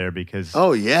out there because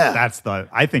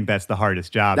I think that's the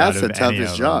hardest job. That's out of the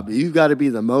toughest job. You've got to be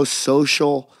the most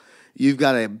social. You've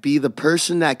got to be the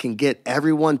person that can get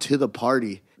everyone to the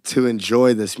party to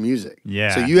enjoy this music.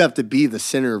 Yeah. So you have to be the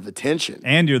center of attention.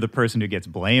 And you're the person who gets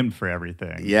blamed for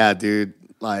everything. Yeah, dude.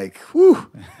 Like, whew.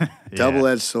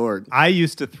 Double-edged sword. I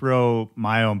used to throw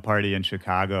my own party in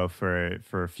Chicago for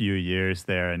a few years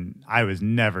there, and I was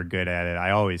never good at it.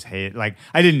 I always I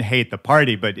didn't hate the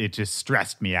party, but it just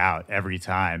stressed me out every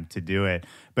time to do it.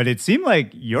 But it seemed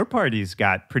like your parties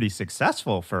got pretty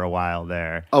successful for a while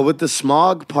there. Oh, with the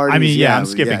smog parties? I mean, I'm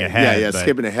skipping ahead. Yeah,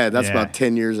 skipping ahead. That's about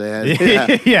 10 years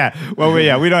ahead. Yeah. Well, we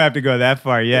don't have to go that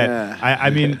far yet. Yeah. I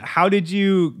mean, how did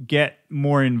you get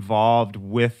more involved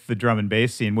with the drum and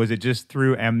bass scene? Was it just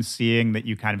through MCing that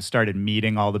you kind of started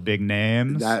meeting all the big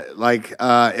names?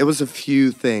 It was a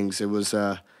few things. It was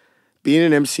being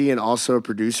an MC and also a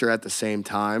producer at the same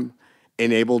time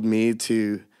enabled me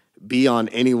to be on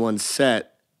anyone's set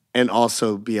and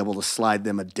also be able to slide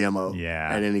them a demo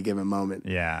at any given moment.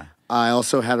 Yeah. I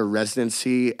also had a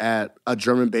residency at a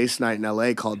drum and bass night in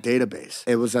LA called Database.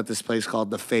 It was at this place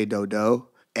called the Fay Dodo.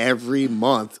 Every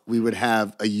month we would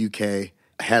have a UK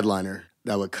headliner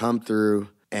that would come through,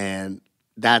 and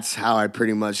that's how I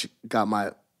pretty much got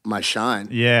my shine.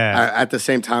 Yeah. At the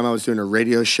same time, I was doing a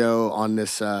radio show on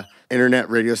this internet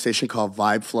radio station called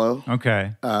Vibe Flow.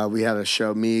 Okay. We had a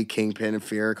show, me, Kingpin, and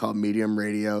Fear, called Medium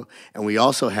Radio, and we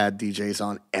also had DJs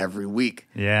on every week.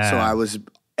 Yeah. So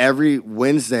every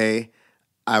Wednesday,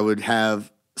 I would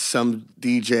have some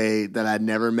DJ that I'd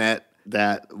never met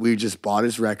that we just bought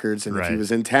his records, and if he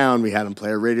was in town, we had him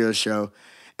play a radio show.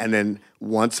 And then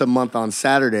once a month on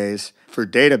Saturdays for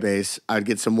Database, I'd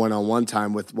get some one-on-one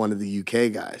time with one of the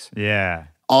UK guys. Yeah.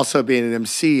 Also being an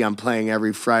MC, I'm playing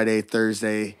every Friday,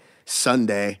 Thursday,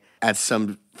 Sunday at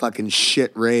some fucking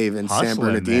shit rave in San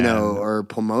Bernardino or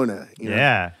Pomona.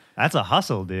 Yeah, that's a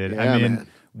hustle, dude. Yeah, I mean, man.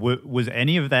 Was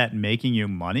any of that making you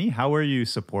money? How were you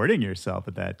supporting yourself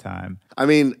at that time? I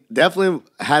mean, definitely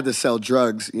had to sell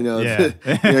drugs. Yeah.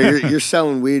 You're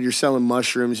selling weed, you're selling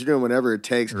mushrooms, you're doing whatever it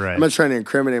takes. Right. I'm not trying to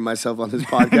incriminate myself on this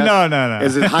podcast. No.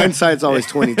 As in hindsight's always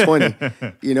 2020.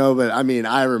 But I mean,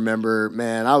 I remember,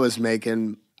 man,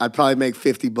 I'd probably make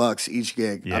 $50 each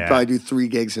gig. Yeah. I'd probably do 3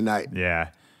 gigs a night. Yeah.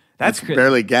 That's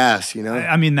barely gas,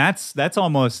 I mean, that's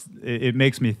almost, it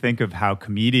makes me think of how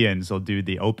comedians will do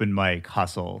the open mic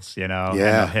hustles, Yeah. And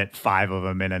they'll hit 5 of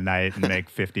them in a night and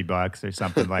make $50 or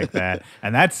something like that.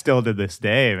 And that's still to this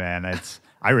day, man.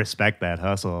 I respect that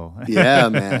hustle. Yeah,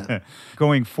 man.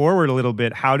 Going forward a little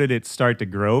bit, how did it start to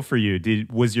grow for you?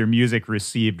 Was your music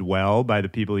received well by the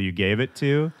people you gave it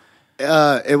to?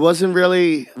 It wasn't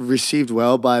really received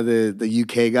well by the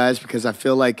UK guys because I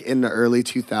feel like in the early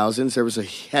 2000s there was a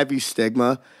heavy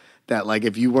stigma that like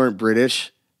if you weren't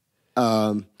British,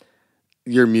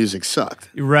 your music sucked.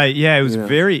 Right? Yeah, it was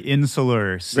very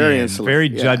insular, very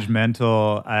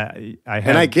judgmental.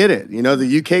 And I get it.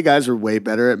 The UK guys were way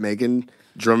better at making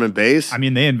drum and bass. I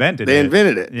mean, they invented it. They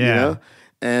invented it. Yeah.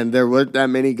 And there weren't that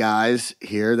many guys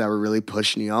here that were really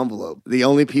pushing the envelope. The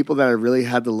only people that I really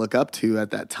had to look up to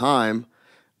at that time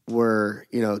were,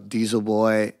 Diesel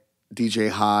Boy,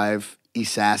 DJ Hive,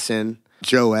 Assassin,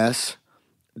 Joe S.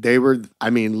 They were,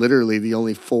 literally the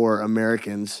only 4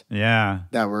 Americans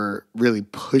that were really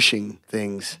pushing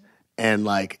things and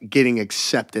like getting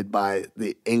accepted by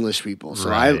the English people. So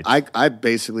I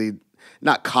basically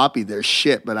not copied their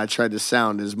shit, but I tried to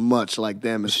sound as much like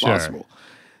them as possible.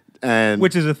 And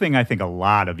which is a thing I think a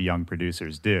lot of young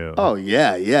producers do. Oh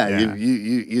yeah.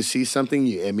 You see something,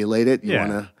 you emulate it.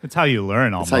 It's how you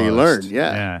learn. Almost. That's how you learn.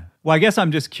 Yeah. Well, I guess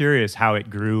I'm just curious how it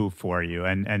grew for you,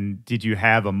 and did you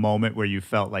have a moment where you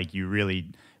felt like you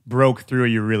really broke through?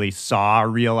 You really saw a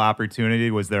real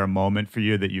opportunity? Was there a moment for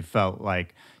you that you felt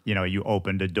like you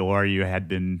opened a door you had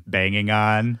been banging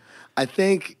on? I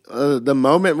think the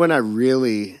moment when I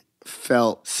really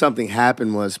felt something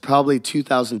happen was probably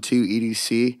 2002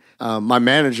 EDC. My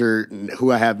manager,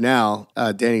 who I have now,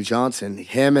 Danny Johnson,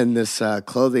 him and this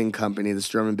clothing company, this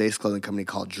drum and bass clothing company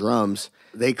called Drums,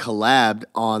 they collabed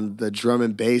on the drum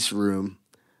and bass room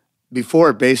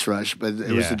before Bass Rush, but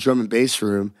it was the drum and bass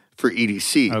room for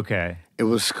EDC. Okay. It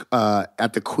was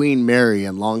at the Queen Mary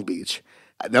in Long Beach.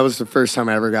 That was the first time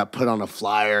I ever got put on a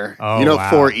flyer,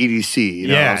 for EDC.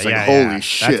 I was like, holy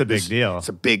shit. That's a big deal. It's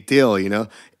a big deal,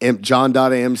 John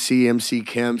Dada MC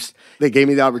Kemps. They gave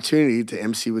me the opportunity to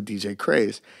MC with DJ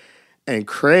Craze. And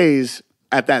Craze,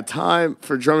 at that time,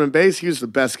 for drum and bass, he was the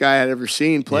best guy I'd ever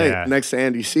seen play next to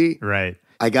Andy C. Right.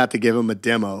 I got to give him a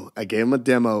demo. I gave him a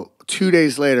demo. 2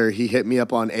 days later, he hit me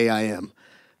up on AIM.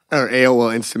 Or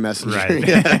AOL Instant Messenger. Right.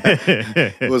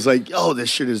 It was like, yo, this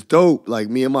shit is dope. Like,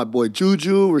 me and my boy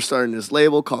Juju, we're starting this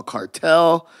label called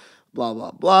Cartel, blah,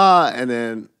 blah, blah. And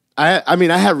then, I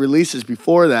had releases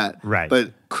before that. Right.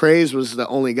 But Craze was the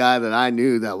only guy that I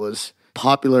knew that was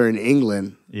popular in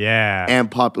England. Yeah.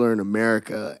 And popular in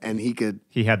America. And he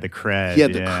had the cred. He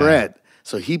had the cred.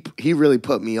 So he really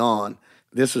put me on.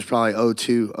 This was probably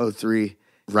 '02, '03.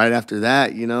 Right after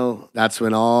that, that's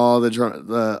when all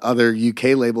the other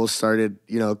UK labels started,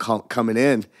 coming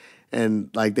in, and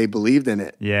like they believed in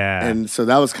it. Yeah. And so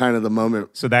that was kind of the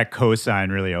moment. So that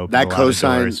cosign really opened a lot of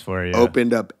doors for you.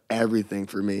 Opened up everything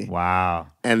for me. Wow.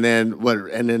 And then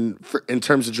in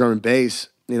terms of drum and bass,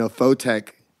 Fotek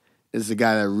is the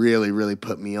guy that really, really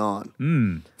put me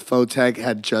on. Fotek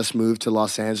had just moved to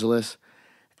Los Angeles,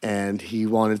 and he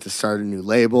wanted to start a new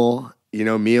label.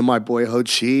 Me and my boy Ho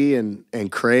Chi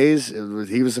and Craze,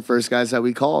 he was the first guys that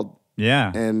we called.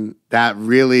 Yeah. And that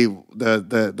really,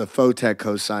 the Fotek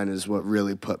cosign is what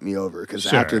really put me over. Because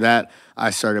after that, I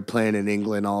started playing in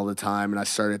England all the time, and I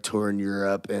started touring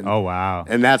Europe. And, oh, wow.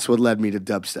 And that's what led me to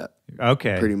dubstep.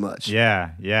 Okay. Pretty much.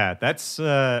 Yeah. That's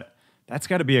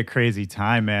got to be a crazy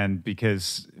time, man,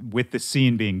 because with the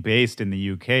scene being based in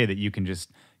the UK, that you can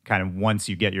just kind of, once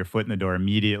you get your foot in the door,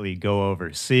 immediately go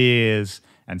overseas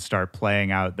and start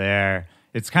playing out there.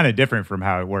 It's kind of different from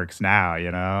how it works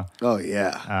now, Oh,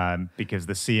 yeah. Because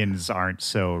the scenes aren't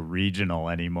so regional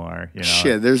anymore,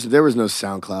 Shit, there was no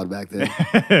SoundCloud back then.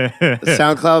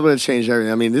 SoundCloud would have changed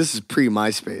everything. I mean, this is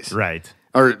pre-MySpace. Right.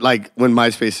 Or like when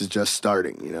MySpace is just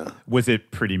starting, Was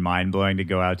it pretty mind-blowing to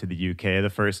go out to the UK the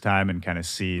first time and kind of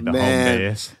see the home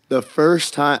base? The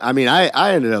first time, I mean,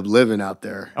 I ended up living out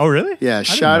there. Oh, really? Yeah,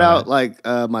 shout out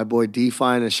my boy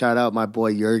D-Fine, and shout out my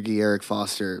boy Yergi, Eric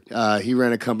Foster. He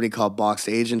ran a company called Box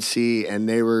Agency, and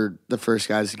they were the first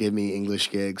guys to give me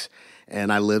English gigs.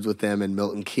 And I lived with them in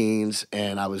Milton Keynes,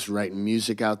 and I was writing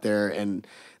music out there. And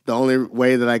the only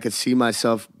way that I could see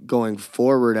myself going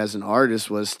forward as an artist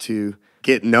was to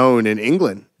get known in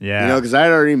England. Yeah. Because I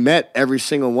had already met every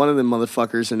single one of them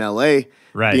motherfuckers in LA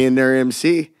being their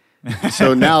MC.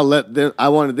 So now I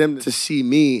wanted them to see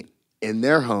me in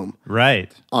their home.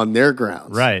 Right. On their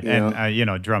grounds. Right.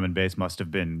 And, drum and bass must have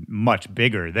been much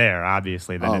bigger there,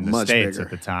 obviously, than in the States bigger.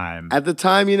 At the time. At the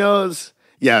time, it was...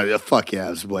 Yeah, fuck yeah, it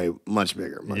was way much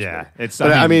bigger. Much bigger.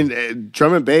 I mean,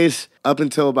 drum and bass, up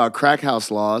until about Crack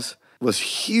House Laws, was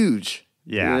huge.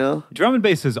 Yeah. Drum and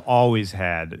bass has always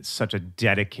had such a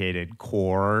dedicated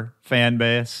core fan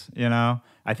base,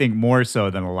 I think more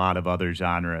so than a lot of other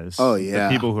genres. Oh, yeah.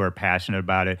 The people who are passionate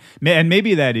about it. And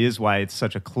maybe that is why it's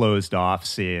such a closed off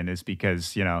scene, is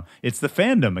because, it's the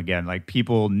fandom again. Like,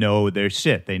 people know their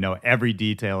shit. They know every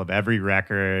detail of every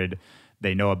record.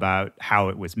 They know about how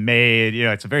it was made.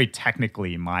 It's a very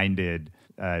technically minded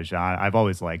genre. I've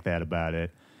always liked that about it.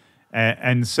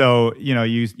 And so,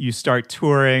 you start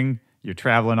touring. You're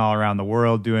traveling all around the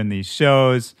world doing these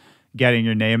shows, getting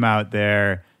your name out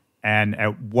there. And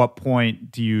at what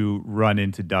point do you run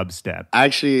into dubstep?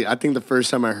 Actually, I think the first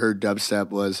time I heard dubstep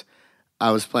was I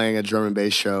was playing a drum and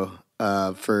bass show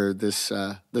for this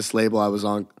label I was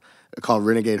on called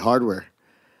Renegade Hardware.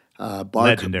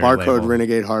 Barcode label.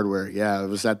 Renegade Hardware. Yeah, it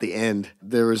was at the end.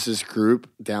 There was this group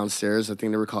downstairs. I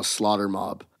think they were called Slaughter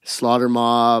Mob. Slaughter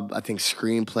Mob, I think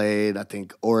Scream played. I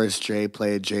think Oris J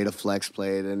played. Jada Flex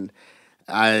played. And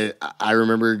I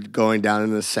remember going down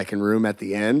in the second room at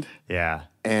the end. Yeah.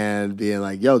 And being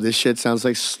like, yo, this shit sounds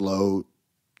like slow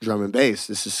drum and bass.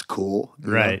 This is cool.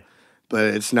 Right. But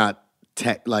it's not,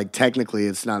 technically,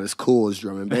 it's not as cool as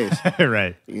drum and bass.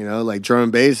 Right. Like drum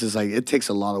and bass is like, it takes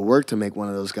a lot of work to make one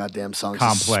of those goddamn songs.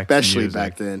 Complex especially music.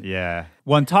 Back then. Yeah.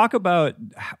 Well, talk about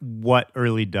what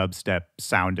early dubstep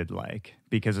sounded like,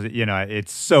 because,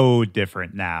 it's so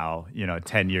different now,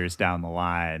 10 years down the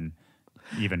line.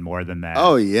 Even more than that.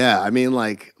 Oh, yeah. I mean,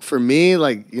 like, for me,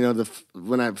 like,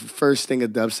 when I first think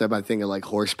of dubstep, I think of, like,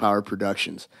 Horsepower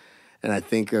Productions. And I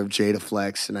think of Jada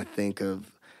Flex, and I think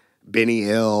of Benny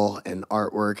Hill and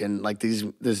Artwork, and, like,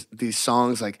 these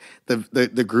songs, like,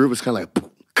 the groove was kind of like,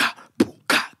 boom, ka, boom,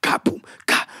 ka, boom,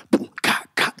 ka, boom, ka.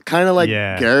 Kind of like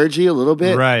garagey a little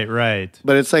bit. Right.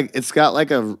 But it's like, it's got,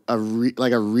 like, a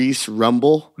Reese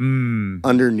rumble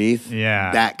underneath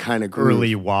that kind of groove.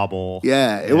 Early wobble.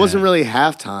 Yeah, it wasn't really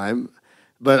halftime,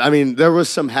 but I mean, there was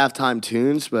some halftime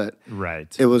tunes, but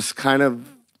it was kind of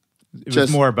it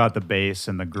was more about the bass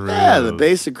and the groove. Yeah, the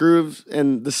bass, the groove,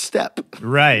 and the step.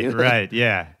 Right.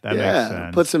 Yeah, that makes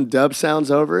sense. Put some dub sounds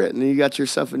over it, and you got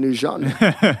yourself a new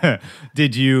genre.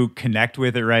 Did you connect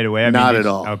with it right away? Not at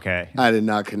all. Okay. I did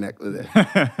not connect with it.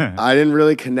 I didn't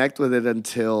really connect with it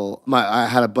until I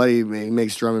had a buddy who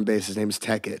makes drum and bass. His name is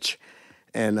Tech Itch.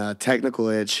 And Technical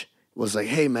Itch was like,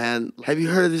 hey, man, have you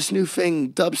heard of this new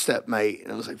thing, dubstep, mate?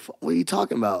 And I was like, what are you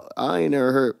talking about? I ain't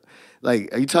never heard.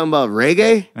 Like, are you talking about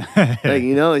reggae?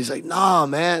 He's like, nah,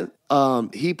 man.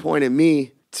 He pointed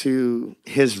me to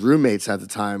his roommates at the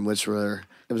time, it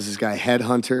was this guy,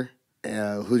 Headhunter,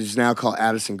 who's now called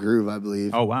Addison Groove, I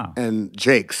believe. Oh, wow. And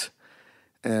Jake's.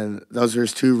 and those are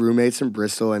his two roommates in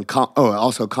Bristol, and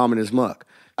also Common as Muck.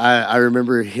 I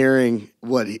remember hearing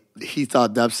what he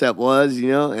thought dubstep was, you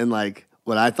know, and like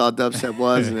what I thought dubstep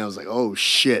was, and I was like, oh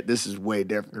shit, this is way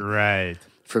different. Right.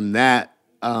 From that,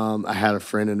 I had a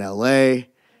friend in LA,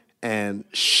 and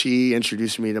she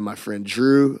introduced me to my friend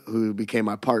Drew, who became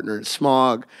my partner in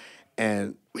Smog,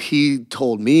 and he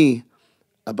told me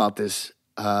about this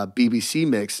BBC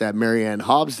mix that Marianne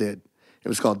Hobbs did. It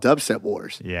was called Dubstep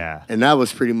Wars. Yeah. And that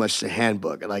was pretty much the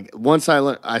handbook. Like, once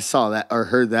I saw that or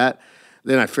heard that,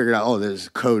 then I figured out, there's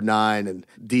Code 9 and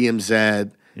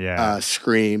DMZ,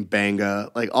 Scream, Banga,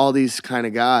 like all these kind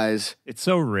of guys. It's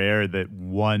so rare that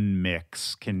one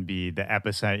mix can be the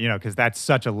epicenter, you know, because that's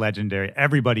such a legendary,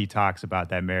 everybody talks about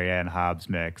that Marianne Hobbs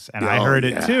mix, and I heard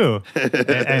it too.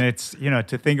 And it's, you know,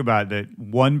 to think about that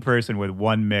one person with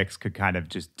one mix could kind of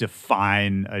just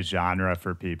define a genre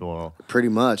for people. Pretty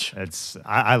much.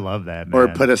 I love that, man. Or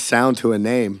put a sound to a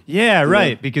name. Yeah,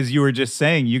 right, because you were just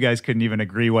saying you guys couldn't even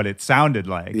agree what it sounded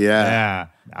like. Yeah.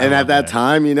 And at that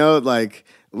time, you know, like,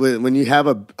 when you have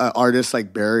an artist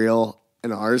like Burial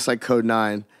and an artist like Code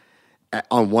 9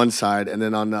 on one side, and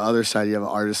then on the other side you have an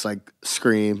artist like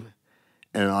Scream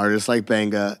and an artist like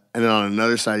Banga, and then on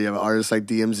another side you have an artist like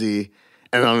DMZ,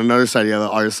 and on another side you have an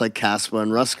artist like Caspa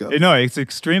and Rusko. No, it's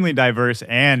extremely diverse,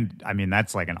 and I mean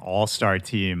that's like an all-star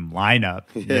team lineup.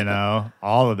 You know,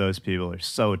 all of those people are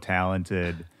so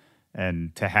talented.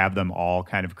 And to have them all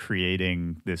kind of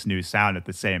creating this new sound at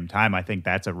the same time, I think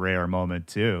that's a rare moment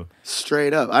too.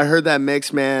 Straight up. I heard that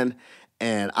mix, man,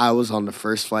 and I was on the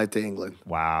first flight to England.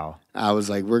 Wow. I was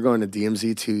like, we're going to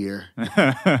DMZ 2-year.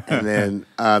 And then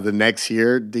the next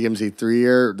year, DMZ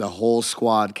 3-year, the whole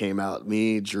squad came out.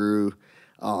 Me, Drew.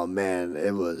 Oh, man,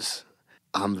 it was...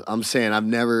 I'm saying I've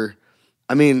never...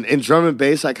 I mean, in drum and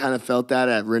bass, I kind of felt that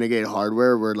at Renegade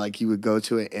Hardware, where like you would go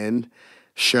to an end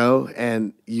show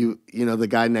and you know, the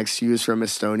guy next to you is from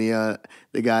Estonia,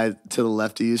 the guy to the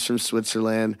left of you is from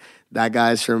Switzerland, that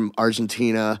guy's from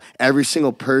Argentina. Every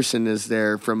single person is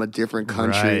there from a different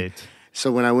country. Right.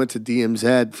 So when I went to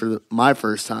DMZ for my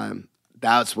first time,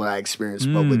 that's what I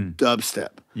experienced, but with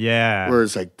dubstep. Yeah. Where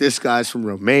it's like, this guy's from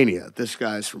Romania, this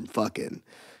guy's from fucking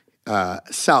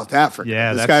South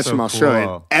Africa, this guy's from Australia.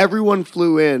 Cool. Everyone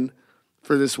flew in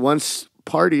for this one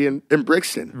party in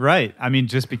Brixton. Right. I mean,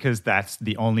 just because that's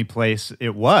the only place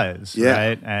it was,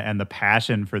 right? And the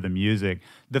passion for the music.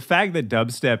 The fact that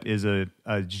dubstep is a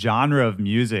genre of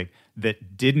music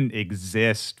that didn't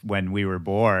exist when we were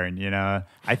born, you know?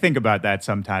 I think about that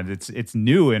sometimes. It's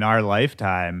new in our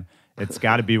lifetime. It's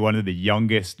got to be one of the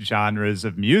youngest genres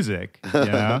of music, you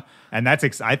know? And I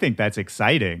think that's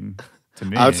exciting to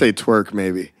me. I would say twerk,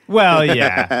 maybe. Well,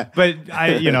 yeah, but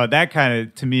that kind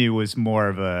of to me was more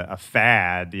of a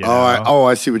fad. You know?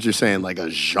 I see what you're saying, like a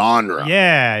genre.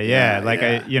 Yeah.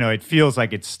 It feels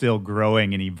like it's still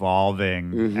growing and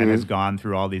evolving, and has gone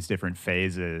through all these different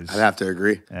phases. I'd have to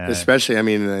agree, especially. I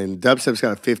mean, dubstep's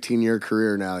got a 15-year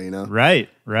career now. You know, right.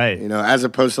 You know, as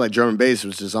opposed to like drum and bass,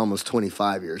 which is almost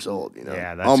 25 years old. You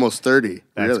know, almost 30.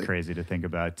 That's really crazy to think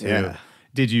about too. Yeah.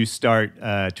 Did you start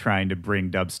trying to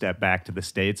bring dubstep back to the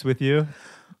States with you?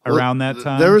 Around that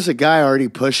time? There was a guy already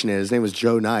pushing it. His name was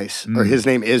Joe Nice. Or his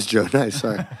name is Joe Nice,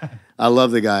 sorry. I love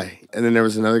the guy. And then there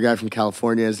was another guy from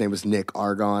California. His name was Nick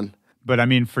Argon. But I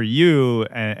mean, for you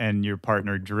and your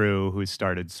partner Drew, who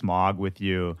started Smog with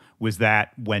you, was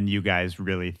that when you guys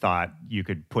really thought you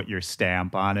could put your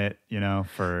stamp on it, you know,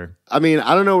 I mean,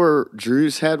 I don't know where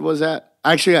Drew's head was at.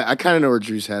 Actually, I kind of know where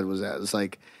Drew's head was at. It's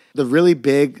like the really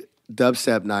big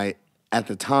dubstep night at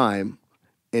the time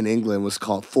in England was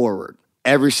called Forward.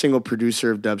 Every single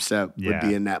producer of dubstep would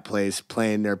be in that place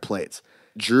playing their plates.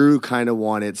 Drew kind of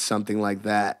wanted something like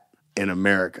that in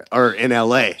America or in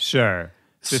LA. Sure.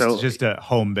 Just a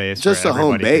home base. Just a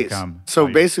home base. So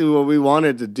basically what we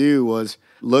wanted to do was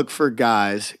look for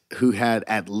guys who had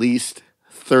at least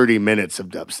 30 minutes of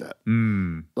dubstep.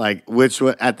 Like, which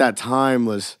at that time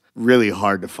was really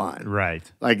hard to find. Right.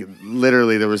 Like,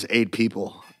 literally there was 8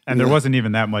 people. And there wasn't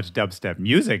even that much dubstep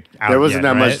music out There wasn't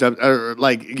yet, that right? much dubstep.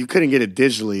 Like, you couldn't get it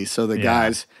digitally. So the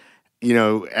guys, you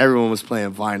know, everyone was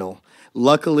playing vinyl.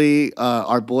 Luckily,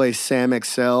 our boy Sam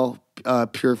XL,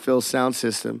 Pure Phil Sound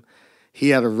System, he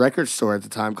had a record store at the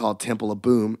time called Temple of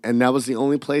Boom. And that was the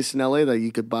only place in LA that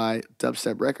you could buy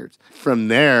dubstep records. From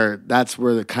there, that's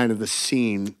where the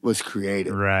scene was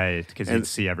created. Right, because you'd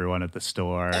see everyone at the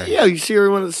store. Yeah, you see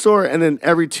everyone at the store. And then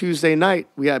every Tuesday night,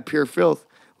 we had Pure Filth,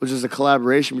 which is a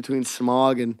collaboration between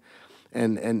Smog and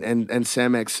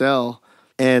Sam XL.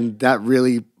 And that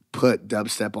really put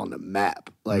dubstep on the map,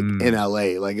 like in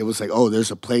LA. Like it was like, oh,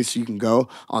 there's a place you can go.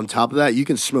 On top of that, you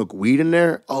can smoke weed in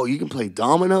there. Oh, you can play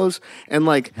dominoes. And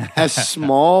like as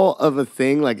small of a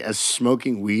thing, like as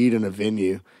smoking weed in a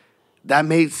venue, that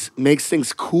makes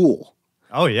things cool.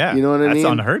 Oh, yeah. You know what I mean?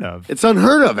 That's unheard of. It's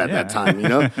unheard of at that time, you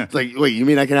know? It's like, wait, you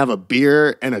mean I can have a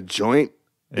beer and a joint?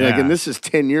 Yeah. Like, and this is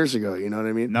 10 years ago, you know what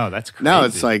I mean? No, that's crazy. Now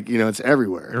it's like, you know, it's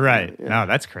everywhere. Right. Yeah. No,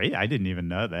 that's crazy. I didn't even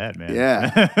know that, man.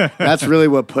 Yeah. That's really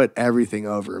what put everything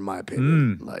over, in my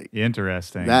opinion. Like,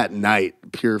 Interesting. that night,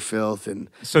 pure filth. And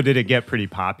So did it get pretty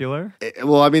popular?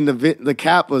 well, I mean, the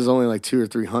cap was only like 200 or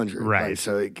 300. Right. Like,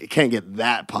 so it can't get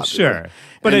that popular. Sure.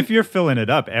 But if you're filling it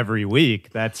up every week,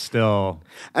 that's still...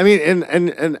 I mean,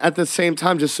 and at the same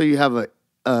time, just so you have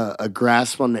a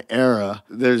grasp on the era,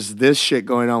 there's this shit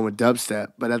going on with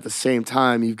dubstep, but at the same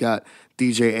time, you've got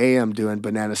DJ AM doing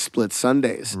Banana Split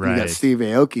Sundays. Right. You got Steve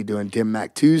Aoki doing Dim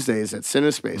Mak Tuesdays at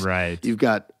Cinespace. Right. You've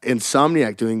got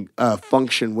Insomniac doing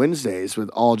Function Wednesdays with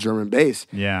all German bass.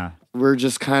 Yeah. We're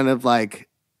just kind of like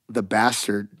the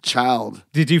bastard child.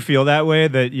 Did you feel that way,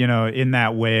 that, you know, in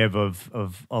that wave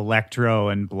of electro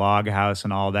and Bloghouse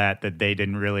and all that they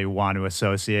didn't really want to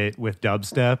associate with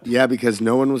dubstep? Yeah, because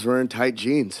no one was wearing tight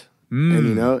jeans. And,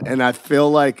 you know, and I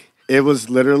feel like it was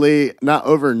literally not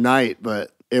overnight,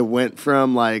 but it went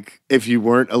from like, if you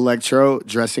weren't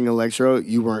dressing electro,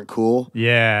 you weren't cool.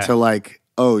 Yeah. To like,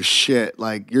 oh shit,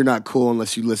 like you're not cool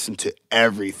unless you listen to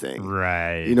everything.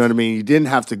 Right. You know what I mean? You didn't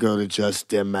have to go to just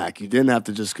Dim Mak. You didn't have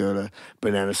to just go to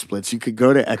Banana Splits. You could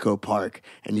go to Echo Park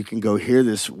and you can go hear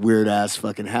this weird ass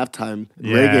fucking halftime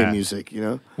reggae music, you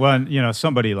know? Well, you know,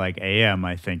 somebody like AM,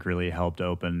 I think, really helped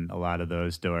open a lot of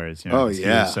those doors. You know, 'cause he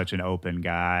was such an open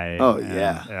guy. Oh, and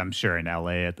yeah. I'm sure in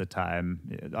LA at the time,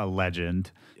 a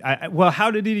legend. Well, how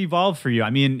did it evolve for you?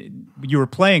 I mean, you were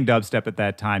playing dubstep at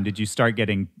that time. Did you start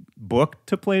getting booked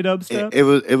to play dubstep?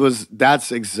 It was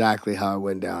that's exactly how it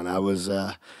went down. I was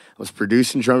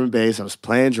producing drum and bass, I was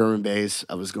playing drum and bass,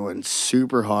 I was going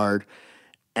super hard,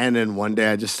 and then one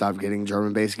day I just stopped getting drum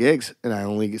and bass gigs, and I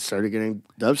only started getting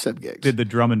dubstep gigs. Did the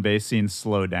drum and bass scene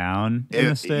slow down in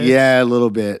the States? Yeah, a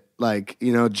little bit. Like,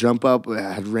 you know, Jump Up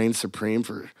had reigned supreme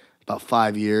for about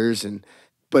 5 years,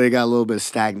 but it got a little bit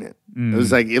stagnant. It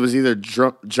was like, it was either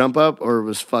Jump Up or it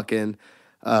was fucking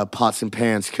Pots and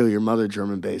Pans, Kill Your Mother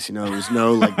drum and bass. You know, there was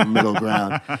no like middle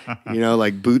ground. You know,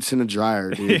 like boots in a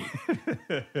dryer, dude.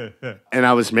 And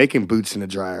I was making boots in a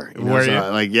dryer. You know? Were So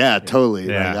you? like, yeah, totally.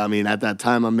 Yeah. Like, I mean, at that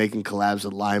time, I'm making collabs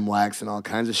with Lime Wax and all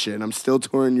kinds of shit. And I'm still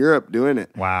touring Europe doing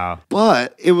it. Wow.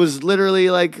 But it was literally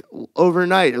like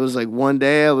overnight. It was like one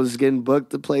day I was getting booked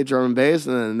to play drum and bass,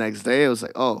 and then the next day it was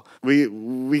like, oh,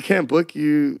 we can't book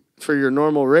you for your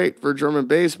normal rate for drum and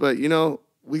bass, but you know,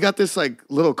 we got this like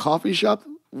little coffee shop.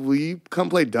 Will you come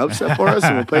play dubstep for us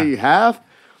and we'll pay you half?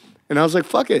 And I was like,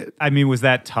 fuck it. I mean, was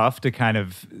that tough to kind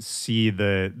of see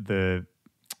the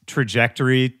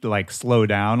trajectory like slow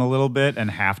down a little bit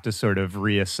and have to sort of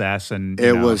reassess and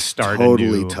It was start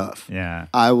totally anew? tough. Yeah.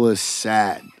 I was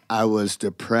sad. I was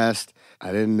depressed. I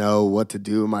didn't know what to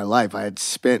do in my life. I had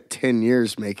spent 10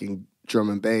 years making drum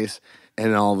and bass,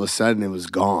 and all of a sudden it was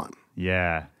gone.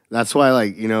 Yeah. That's why,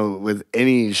 like, you know, with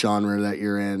any genre that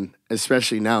you're in,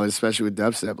 especially now, especially with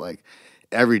dubstep, like,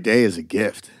 every day is a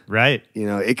gift. Right. You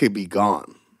know, it could be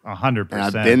gone. 100%. And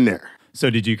I've been there. So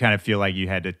did you kind of feel like you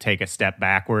had to take a step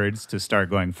backwards to start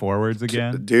going forwards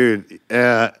again? Dude,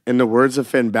 in the words of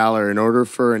Finn Balor, in order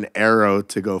for an arrow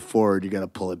to go forward, you got to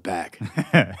pull it back.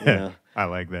 Yeah. I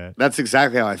like that. That's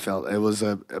exactly how I felt. It was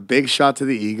a big shot to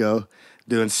the ego,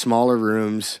 doing smaller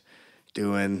rooms,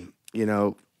 doing, you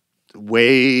know,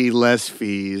 way less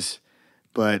fees,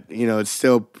 but, you know, it's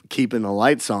still keeping the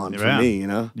lights on for me, you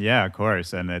know? Yeah, of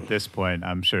course. And at this point,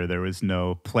 I'm sure there was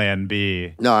no plan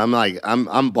B. No,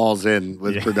 I'm balls in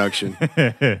with production.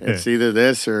 It's either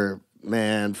this or,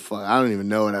 man, fuck, I don't even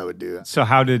know what I would do. So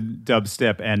how did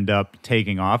dubstep end up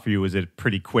taking off for you? Was it a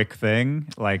pretty quick thing?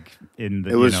 Like in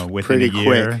the, It was within pretty a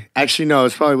year? quick. Actually, no, it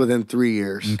was probably within 3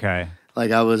 years. Okay.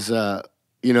 Like I was,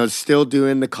 you know, still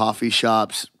doing the coffee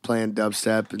shops, playing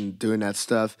dubstep and doing that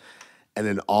stuff. And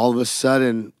then all of a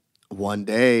sudden, one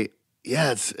day,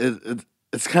 yeah, it's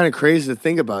kind of crazy to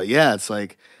think about. Yeah, it's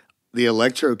like the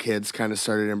electro kids kind of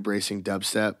started embracing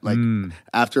dubstep. Like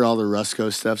after all the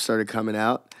Rusko stuff started coming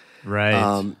out,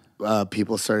 Right.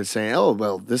 People started saying, "Oh,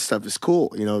 well, this stuff is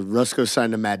cool." You know, Rusko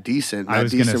signed to Matt Decent. I Matt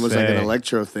was gonna Decent was like an say-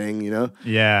 electro thing. You know,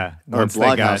 Yeah. Or Once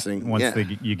blockhousing,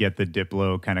 yeah. you get the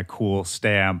Diplo kind of cool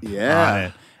stamp Yeah. on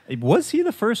it. Was he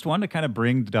the first one to kind of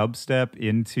bring dubstep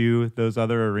into those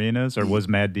other arenas, or was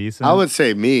Mad Decent? I would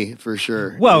say me for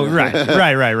sure. Well,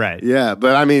 right. Yeah,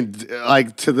 but I mean,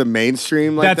 like to the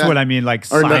mainstream, like That's that? what I mean, like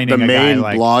Or signing the a guy main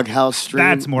like Bloghouse stream.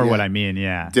 That's more what I mean.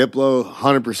 Yeah, Diplo,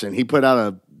 100%. He put out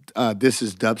a This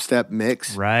Is Dubstep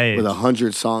mix, Right. with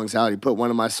 100 songs out. He put one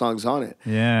of my songs on it,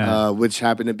 which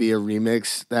happened to be a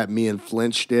remix that me and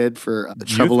Flinch did for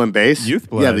Treble and Bass. Youth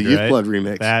Blood, yeah, the Youth right? Blood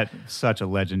remix. That's such a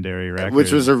legendary record.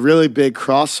 Which was a really big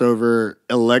crossover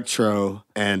electro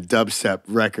and dubstep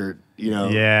record,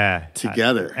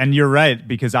 together. And you're right,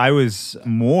 because I was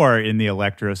more in the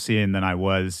electro scene than I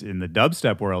was in the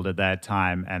dubstep world at that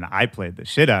time, and I played the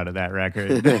shit out of that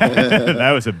record.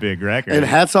 That was a big record. And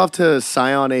hats off to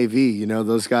Scion AV.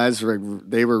 Those guys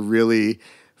they were really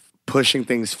pushing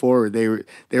things forward. They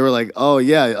were like, oh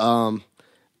yeah,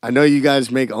 I know you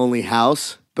guys make only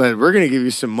house, but we're gonna give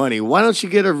you some money. Why don't you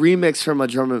get a remix from a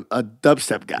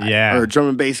dubstep guy, or a drum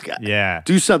and bass guy? Yeah,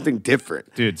 do something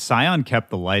different, dude. Scion kept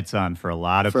the lights on for a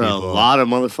lot of people. A lot of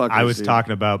motherfuckers. I was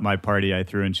talking about my party I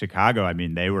threw in Chicago. I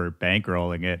mean, they were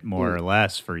bankrolling it more or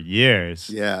less for years.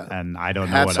 Yeah, and I don't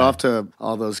know. Hats off to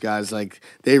all those guys. Like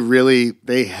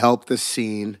they helped the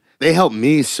scene. They helped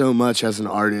me so much as an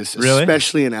artist,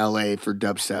 especially in LA for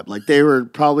dubstep. Like they were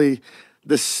probably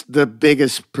the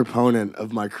biggest proponent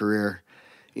of my career.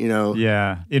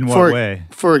 Yeah. In what way?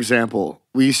 For example,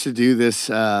 we used to do this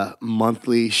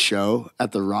monthly show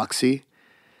at the Roxy.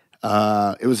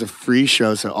 It was a free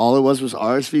show, so all it was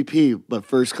RSVP, but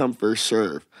first come, first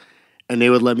serve. And they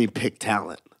would let me pick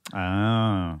talent.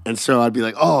 Oh. And so I'd be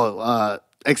like,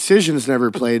 Excision's never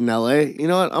played in LA. You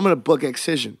know what? I'm going to book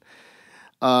Excision.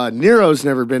 Nero's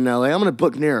never been in LA. I'm going to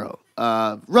book Nero.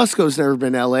 Rusko's never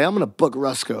been in LA. I'm going to book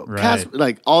Rusko. Right.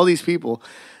 Like all these people.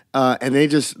 And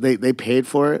they paid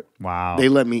for it. Wow. They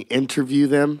let me interview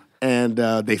them, and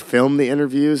they filmed the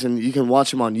interviews, and you can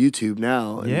watch them on YouTube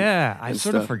now. I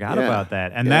sort of forgot about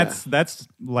that. And that's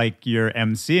like your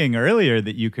emceeing earlier,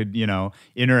 that you could,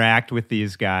 interact with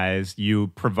these guys. You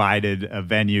provided a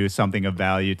venue, something of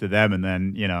value to them, and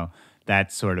then,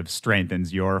 that sort of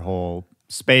strengthens your whole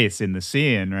space in the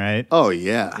scene, right? Oh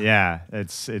yeah. Yeah,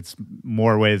 it's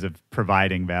more ways of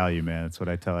providing value, man. That's what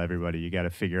I tell everybody. You got to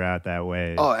figure out that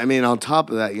way. Oh, I mean, on top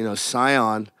of that,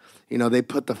 Scion, they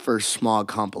put the first Smog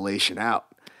compilation out.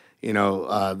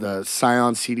 The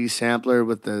Scion CD sampler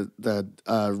with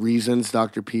the Reasons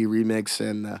Dr. P remix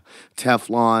and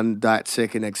Teflon,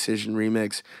 Datsik, and Excision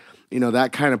remix.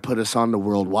 That kind of put us on the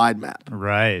worldwide map.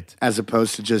 Right. As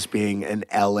opposed to just being an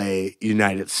LA,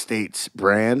 United States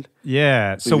brand.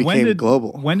 Yeah. So when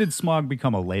did Smog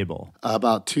become a label?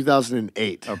 About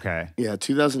 2008. Okay. Yeah,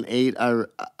 2008.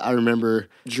 I remember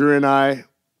Drew and I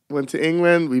went to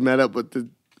England. We met up with the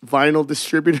vinyl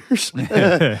distributors.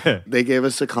 They gave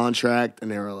us a contract, and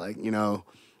they were like,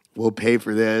 we'll pay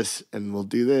for this, and we'll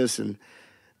do this. And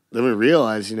then we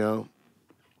realized,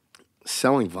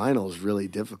 selling vinyl is really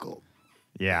difficult.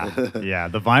 Yeah,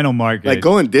 the vinyl market. Like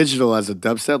going digital as a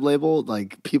dubstep label,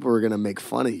 like people are gonna make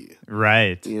fun of you.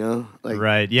 Right.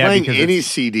 Right. Yeah, playing any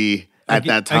CD at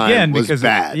that time was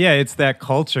bad. It's that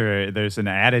culture. There's an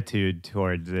attitude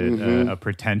towards it, a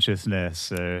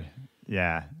pretentiousness.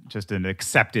 Just an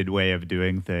accepted way of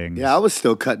doing things. Yeah, I was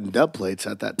still cutting dub plates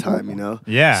at that time.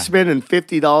 Yeah, spending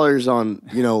 $50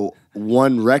 on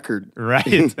one record.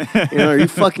 Right. Are you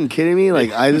fucking kidding me?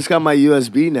 Like, I just got my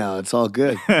USB now. It's all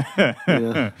good.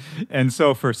 And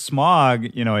so for Smog,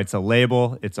 it's a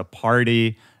label, it's a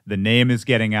party. The name is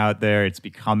getting out there. It's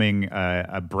becoming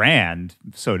a brand,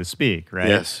 so to speak, right?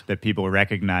 Yes. That people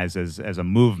recognize as a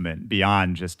movement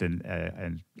beyond just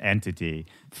an entity.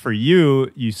 For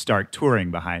you, you start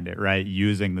touring behind it, right?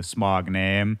 Using the Smog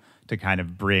name to kind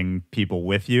of bring people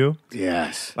with you.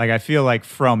 Yes. Like, I feel like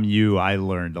from you, I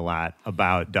learned a lot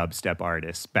about dubstep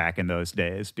artists back in those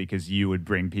days, because you would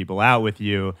bring people out with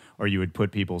you, or you would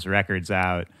put people's records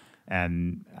out.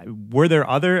 And were there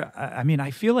other,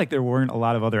 I feel like there weren't a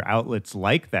lot of other outlets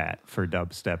like that for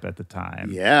dubstep at the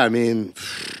time. Yeah, I mean,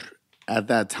 at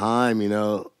that time,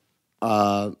 the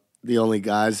only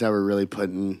guys that were really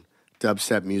putting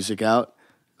dubstep music out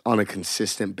on a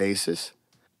consistent basis,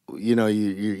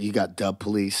 you got Dub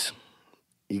Police,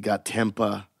 you got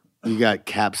Tempa, you got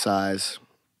Capsize,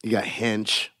 you got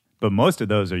Hinch. But most of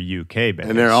those are UK based.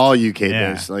 And they're all UK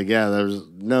based. Like, there's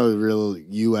no real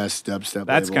US dubstep.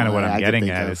 That's kind of what I'm getting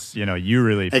at. Is, you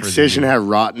really... Excision had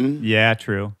Rotten. Yeah,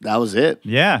 true. That was it.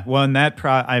 Yeah. Well, and that...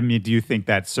 do you think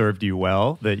that served you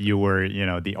well, that you were,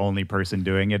 the only person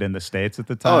doing it in the States at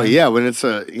the time? Oh, yeah. When it's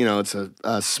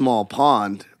a small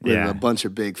pond with a bunch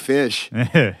of big fish,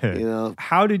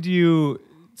 How did you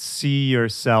see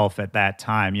yourself at that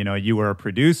time? You know, you were a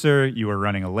producer, you were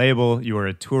running a label, you were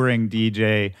a touring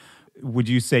DJ. Would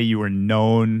you say you were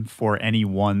known for any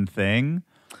one thing?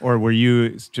 Or were you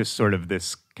just sort of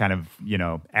this kind of, you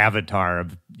know, avatar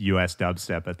of US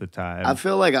dubstep at the time? I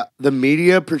feel like the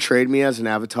media portrayed me as an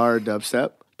avatar of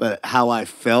dubstep, but how I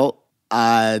felt,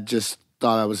 I just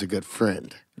thought I was a good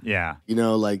friend. Yeah. You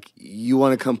know, like, you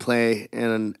want to come play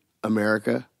in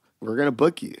America, we're going to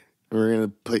book you. We're going to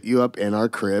put you up in our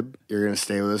crib. You're going to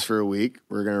stay with us for a week.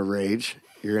 We're going to rage.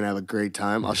 You're going to have a great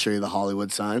time. I'll show you the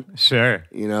Hollywood sign. Sure.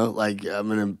 You know, like, I'm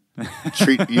going to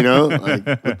treat, you know, like,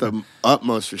 with the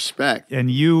utmost respect.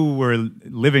 And you were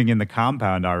living in the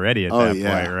compound already at that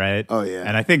point, right? Oh, yeah.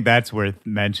 And I think that's worth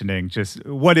mentioning. Just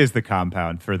what is the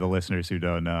compound for the listeners who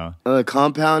don't know? The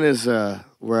compound is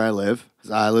where I live.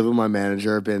 I live with my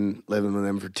manager. I've been living with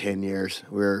him for 10 years.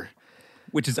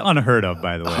 Which is unheard of,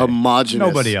 by the way. Homogenous.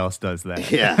 Nobody else does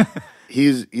that. Yeah.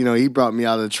 He brought me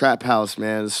out of the trap house,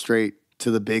 man, straight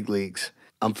to the big leagues.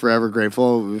 I'm forever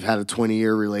grateful. We've had a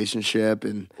 20-year relationship,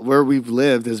 and where we've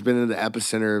lived has been in the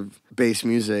epicenter of bass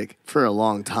music for a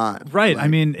long time. Right. I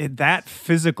mean, that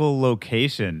physical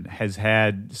location has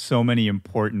had so many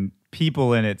important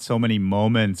people in it, so many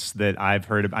moments that I've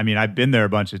heard of. I mean, I've been there a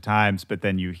bunch of times, but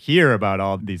then you hear about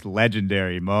all these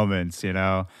legendary moments, you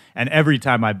know, and every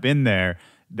time I've been there,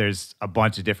 there's a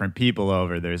bunch of different people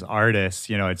over. There's artists.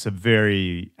 You know, it's a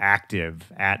very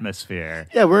active atmosphere.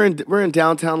 Yeah, we're in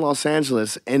downtown Los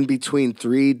Angeles, in between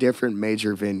 3 different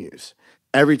major venues.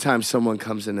 Every time someone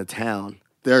comes into town,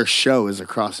 their show is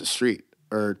across the street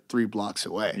or 3 blocks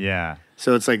away. Yeah.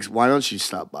 So it's like, why don't you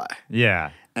stop by?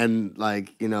 Yeah. And,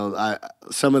 like, you know,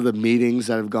 some of the meetings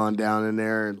that have gone down in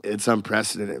there, it's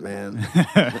unprecedented, man.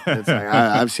 It's like,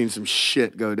 I've seen some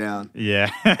shit go down.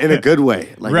 Yeah. In a good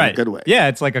way. Like, right. in a good way. Yeah,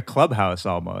 it's like a clubhouse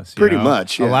almost. Pretty know?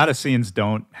 much, yeah. A lot of scenes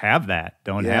don't have that,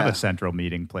 don't have Yeah. a central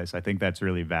meeting place. I think that's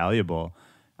really valuable.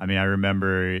 I mean, I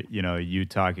remember, you know, you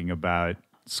talking about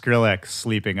Skrillex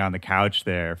sleeping on the couch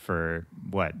there for,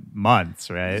 months,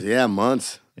 right? Yeah,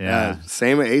 months. Yeah.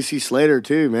 Same with AC Slater,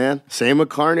 too, man. Same with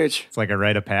Carnage. It's like a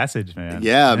rite of passage, man.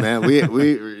 Yeah, man. We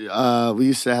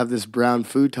used to have this brown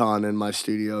futon in my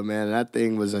studio, man. That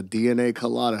thing was a DNA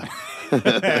colada.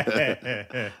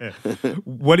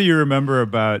 What do you remember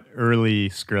about early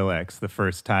Skrillex, the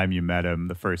first time you met him,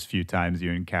 the first few times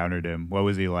you encountered him? What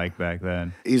was he like back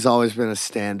then? He's always been a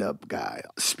stand-up guy.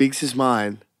 Speaks his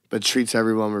mind, but treats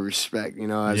everyone with respect. You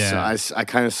know, I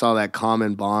kind of saw that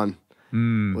common bond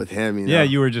with him. You know? Yeah,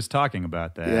 you were just talking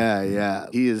about that. Yeah.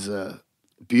 He is a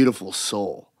beautiful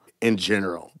soul in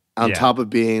general. On top of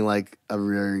being like a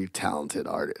very talented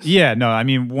artist. Yeah, no, I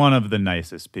mean, one of the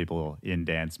nicest people in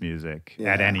dance music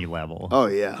at any level. Oh,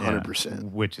 yeah,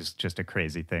 100%. Which is just a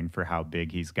crazy thing for how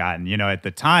big he's gotten. You know, at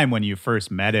the time when you first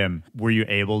met him, were you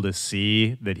able to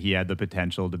see that he had the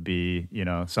potential to be, you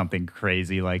know, something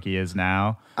crazy like he is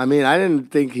now? I mean, I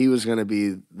didn't think he was going to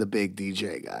be the big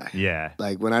DJ guy. Yeah.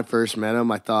 Like, when I first met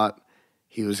him, I thought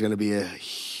he was going to be a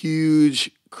huge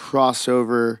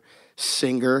crossover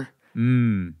singer.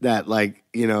 That, like,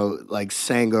 you know, like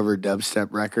sang over dubstep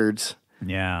records.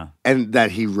 Yeah. And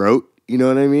that he wrote, you know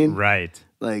what I mean? Right.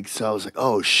 Like, so I was like,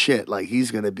 oh shit, like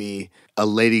he's going to be a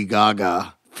Lady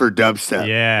Gaga for dubstep.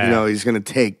 Yeah. You know,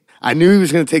 I knew he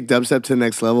was going to take dubstep to the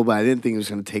next level, but I didn't think he was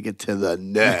going to take it to the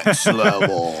next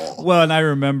level. Well, and I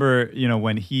remember, you know,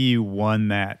 when he won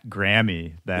that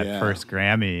Grammy, first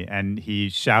Grammy, and he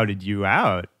shouted you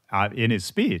out in his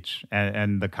speech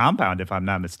and the compound, if I'm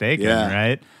not mistaken,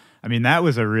 right? I mean, that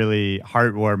was a really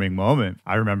heartwarming moment.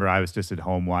 I remember I was just at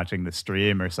home watching the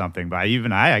stream or something, but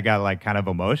I got like kind of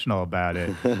emotional about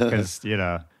it because, you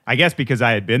know, I guess because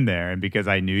I had been there and because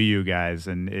I knew you guys,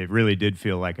 and it really did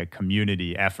feel like a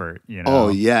community effort, you know? Oh,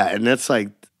 yeah. And that's like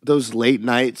those late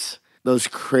nights, those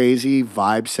crazy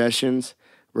vibe sessions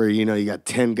where, you know, you got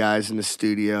 10 guys in the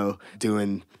studio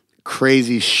doing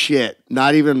crazy shit,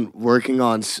 not even working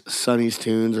on Sonny's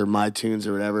tunes or my tunes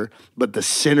or whatever, but the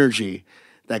synergy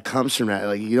that comes from that.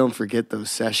 Like, you don't forget those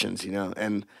sessions, you know?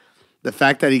 And the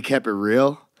fact that he kept it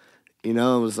real, you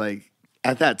know, it was like,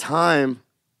 at that time,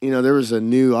 you know, there was a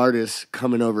new artist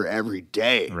coming over every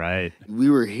day. Right. We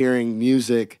were hearing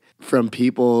music from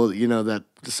people, you know, that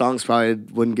the songs probably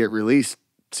wouldn't get released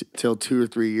till 2 or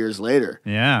 3 years later.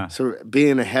 Yeah. So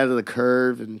being ahead of the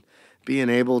curve and being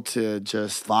able to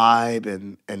just vibe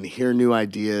and hear new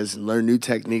ideas and learn new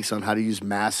techniques on how to use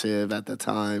Massive at the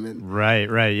time. And Right.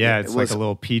 Yeah, it's like a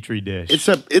little petri dish.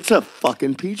 It's a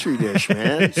fucking petri dish,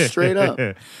 man. Straight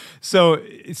up. So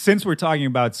since we're talking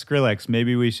about Skrillex,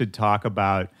 maybe we should talk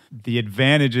about the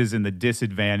advantages and the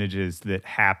disadvantages that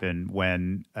happen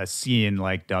when a scene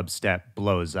like dubstep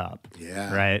blows up.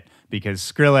 Yeah. Right? Because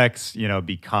Skrillex,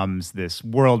 becomes this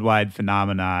worldwide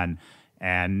phenomenon.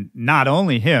 And not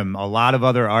only him, a lot of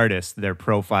other artists, their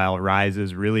profile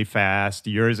rises really fast,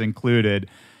 yours included.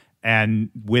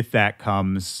 And with that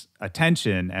comes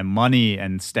attention and money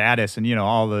and status and,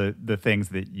 all the things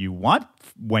that you want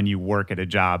when you work at a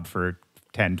job for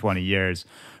 10, 20 years.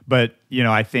 But,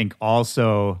 I think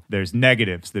also there's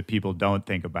negatives that people don't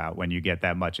think about when you get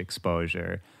that much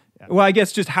exposure. Well, I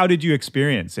guess just how did you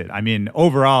experience it? I mean,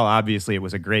 overall, obviously, it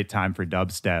was a great time for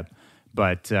dubstep.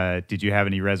 But did you have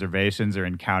any reservations or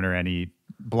encounter any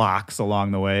blocks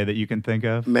along the way that you can think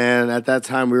of? Man, at that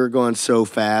time we were going so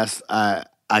fast, I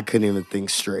couldn't even think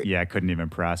straight. Yeah, I couldn't even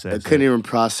process I couldn't even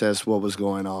process what was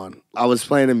going on. I was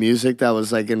playing a music that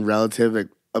was like in relative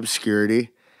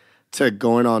obscurity to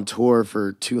going on tour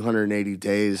for 280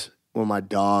 days with my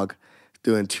dog,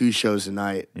 doing 2 shows a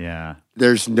night. Yeah.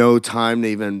 There's no time to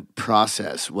even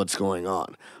process what's going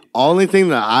on. Only thing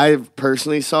that I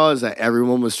personally saw is that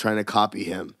everyone was trying to copy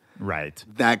him. Right.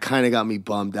 That kind of got me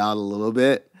bummed out a little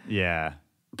bit. Yeah.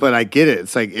 But I get it.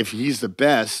 It's like, if he's the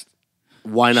best,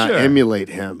 why not emulate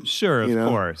him? Sure,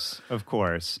 of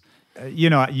course.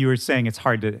 You were saying it's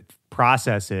hard to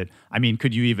process it. I mean,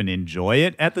 could you even enjoy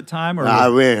it at the time? Or I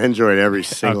enjoyed every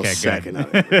single second of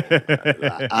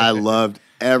it. I loved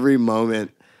every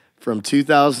moment from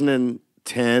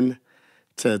 2010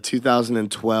 to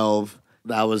 2012.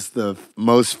 That was the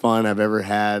most fun I've ever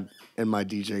had in my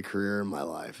DJ career in my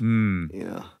life.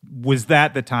 Was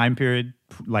that the time period,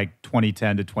 like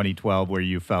 2010 to 2012, where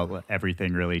you felt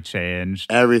everything really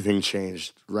changed? Everything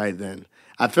changed right then.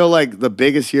 I feel like the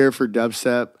biggest year for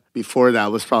dubstep before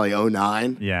that was probably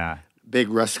 2009. Yeah. Big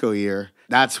Rusko year.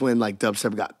 That's when like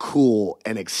dubstep got cool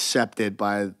and accepted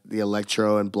by the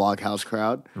electro and bloghouse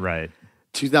crowd. Right.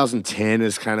 2010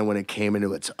 is kind of when it came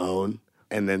into its own.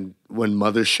 And then when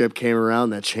Mothership came around,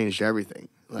 that changed everything.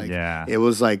 Like, it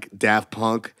was like Daft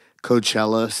Punk,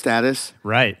 Coachella status.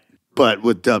 Right. But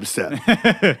with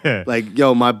dubstep. Like,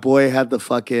 yo, my boy had the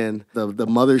fucking, the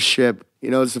Mothership.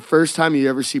 It's the first time you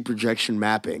ever see projection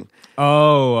mapping.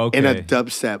 Oh, okay. In a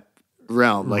dubstep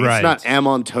realm. Like, it's not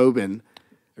Amon Tobin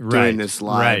doing this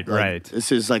live. Right.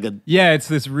 This is like it's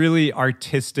this really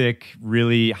artistic,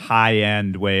 really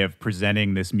high-end way of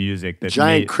presenting this music. That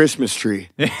giant Christmas tree.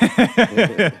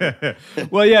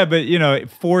 Well, yeah, but,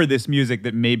 for this music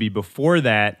that maybe before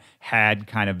that had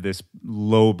kind of this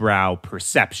lowbrow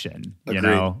perception,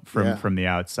 from the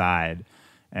outside.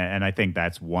 And I think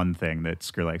that's one thing that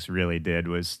Skrillex really did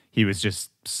was he was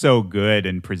just so good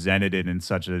and presented it in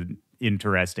such an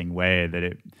interesting way that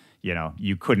it,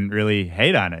 you couldn't really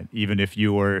hate on it, even if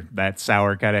you were that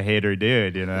sour kind of hater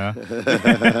dude,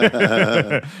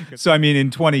 So, I mean,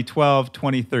 in 2012,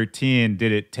 2013,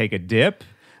 did it take a dip?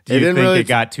 Do you think it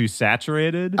got too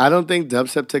saturated? I don't think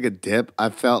dubstep took a dip. I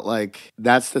felt like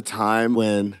that's the time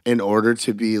when, in order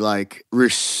to be like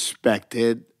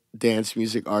respected dance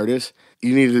music artist,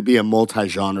 you needed to be a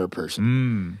multi-genre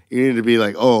person. You needed to be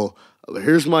like, oh,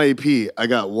 here's my EP. I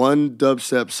got one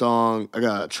dubstep song. I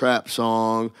got a trap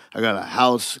song. I got a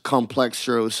house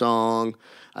complextro song.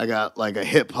 I got like a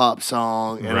hip hop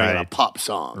song and I got a pop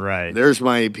song. Right. There's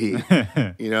my EP.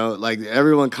 Like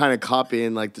everyone kind of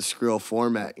copying like the Skrill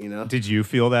format, Did you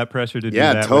feel that pressure to do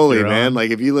that? Yeah, totally, man. Own?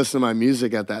 Like if you listen to my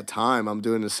music at that time, I'm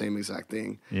doing the same exact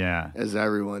thing. Yeah. As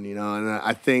everyone, And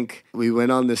I think we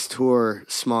went on this tour,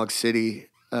 Smog City,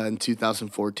 in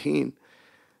 2014.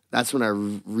 That's when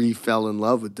I fell in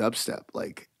love with dubstep.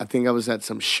 Like, I think I was at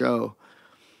some show,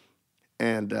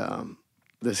 and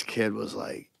this kid was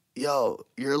like, yo,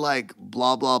 you're like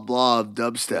blah, blah, blah of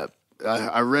dubstep.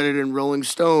 I read it in Rolling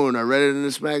Stone. I read it in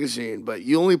this magazine, but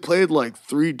you only played like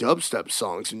 3 dubstep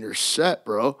songs in your set,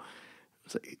 bro.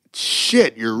 It's like,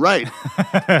 shit, you're right.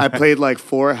 I played like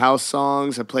 4 house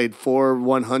songs. I played 4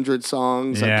 100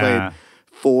 songs. I played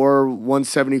 4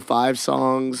 175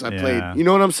 songs. I played, you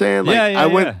know what I'm saying? Like, I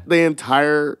went the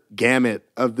entire gamut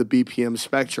of the BPM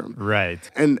spectrum. Right.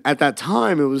 And at that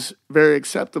time, it was very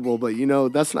acceptable, but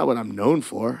that's not what I'm known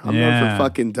for. I'm known for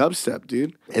fucking dubstep,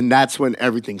 dude. And that's when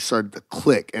everything started to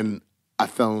click, and I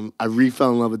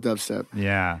re-fell in love with dubstep.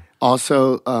 Yeah.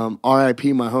 Also,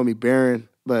 R.I.P. my homie Baron,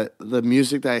 but the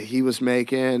music that he was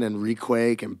making and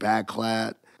Requake and Bad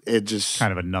Clat, It just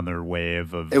kind of another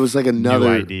wave of it was like another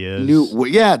new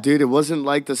ideas. Yeah, dude. It wasn't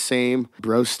like the same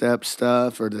bro step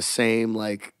stuff or the same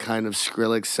like kind of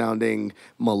Skrillex sounding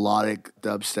melodic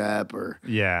dubstep or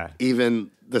Yeah.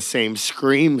 even the same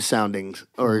scream sounding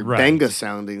or Right. benga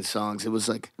sounding songs. It was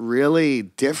like really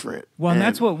different. Well, and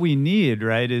that's what we need,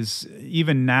 right? Is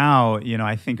even now,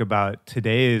 I think about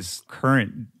today's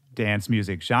current dance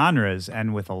music genres,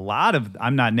 and with a lot of,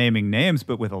 I'm not naming names,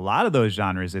 but with a lot of those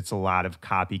genres, it's a lot of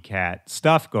copycat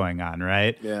stuff going on,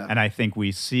 right? Yeah. And I think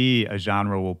we see a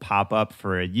genre will pop up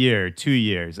for a year, 2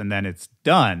 years, and then it's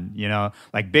done,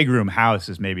 Like Big Room House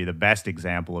is maybe the best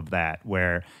example of that,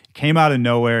 where it came out of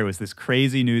nowhere. It was this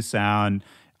crazy new sound.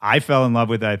 I fell in love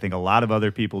with it. I think a lot of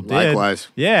other people did. Likewise.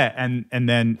 Yeah, and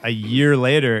then a year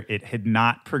later, it had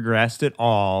not progressed at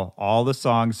all. All the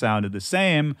songs sounded the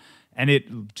same, and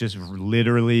it just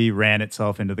literally ran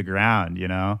itself into the ground,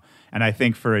 And I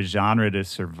think for a genre to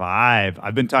survive,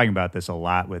 I've been talking about this a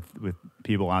lot with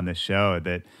people on this show,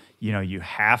 that, you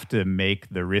have to make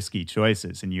the risky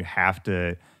choices and you have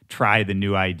to try the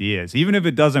new ideas, even if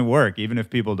it doesn't work, even if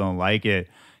people don't like it.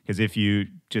 Because if you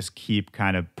just keep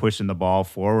kind of pushing the ball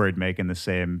forward, making the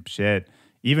same shit,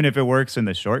 even if it works in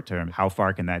the short term, how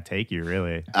far can that take you,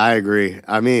 really? I agree.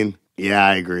 Yeah,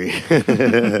 I agree.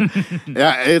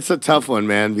 Yeah, it's a tough one,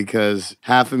 man, because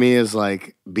half of me is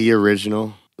like, be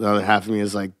original. The other half of me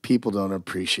is like, people don't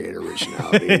appreciate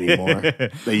originality anymore.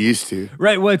 They used to.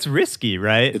 Right. Well, it's risky,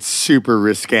 right? It's super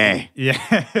risque.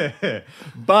 Yeah.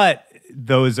 But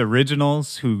those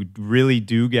originals who really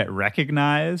do get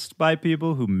recognized by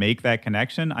people who make that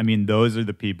connection, those are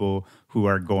the people who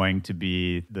are going to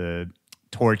be the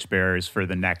torchbearers for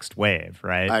the next wave,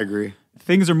 right? I agree.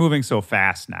 Things are moving so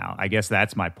fast now. I guess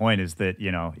that's my point, is that,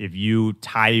 if you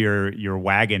tie your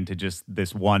wagon to just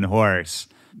this one horse,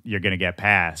 you're going to get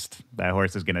past. That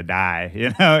horse is going to die.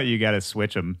 You got to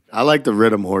switch them. I like the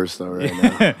rhythm horse though right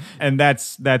now. And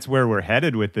that's where we're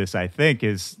headed with this, I think,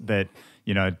 is that,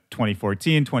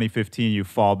 2014, 2015, you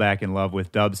fall back in love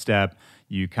with dubstep.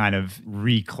 You kind of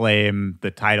reclaim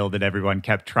the title that everyone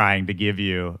kept trying to give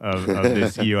you of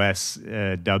this U.S.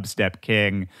 Dubstep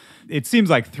king. It seems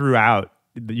like throughout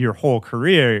your whole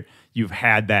career, you've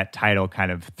had that title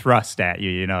kind of thrust at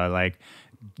you, like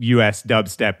U.S.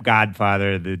 Dubstep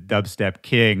Godfather, the Dubstep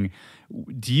King.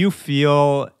 Do you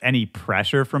feel any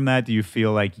pressure from that? Do you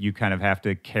feel like you kind of have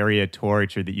to carry a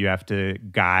torch, or that you have to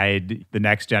guide the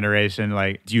next generation?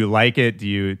 Like, do you like it?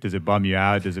 Does it bum you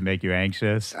out? Does it make you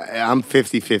anxious? I'm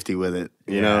 50-50 with it.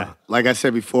 You know, like I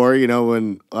said before,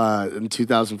 when in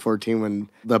 2014, when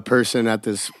the person at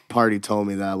this party told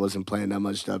me that I wasn't playing that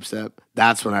much dubstep,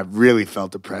 that's when I really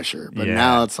felt the pressure. But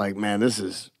now it's like, man, this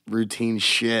is routine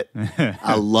shit.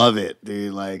 I love it,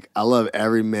 dude. Like, I love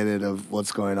every minute of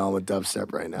what's going on with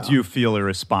dubstep right now. Do you feel a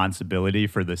responsibility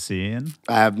for the scene?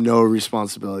 I have no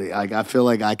responsibility. Like, I feel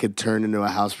like I could turn into a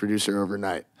house producer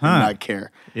overnight and not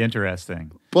care.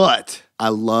 Interesting. But I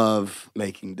love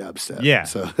making dubstep. Yeah.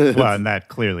 So well, and that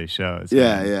clearly shows.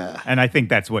 Yeah, yeah. And I think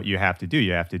that's what you have to do.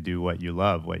 You have to do what you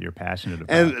love, what you're passionate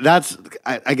about. And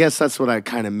I guess that's what I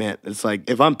kind of meant. It's like,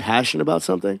 if I'm passionate about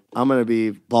something, I'm going to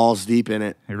be balls deep in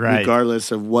it,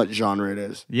 regardless of what genre it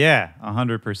is. Yeah,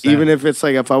 100%. Even if it's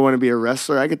like, if I want to be a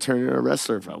wrestler, I could turn into a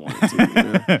wrestler if I wanted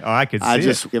to. Oh, I could see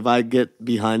it. If I get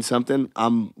behind something,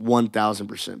 I'm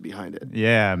 1,000% behind it.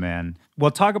 Yeah, man. Well,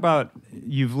 talk about,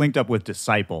 you've linked up with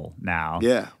Disciple now.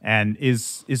 Yeah. And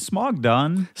is Smog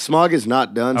done? Smog is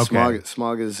not done. Okay.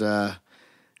 Smog is,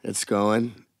 it's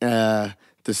going.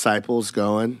 Disciple's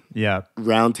going. Yeah.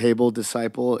 Roundtable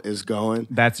Disciple is going.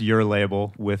 That's your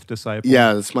label with Disciple?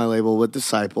 Yeah, that's my label with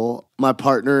Disciple. My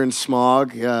partner in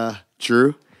Smog,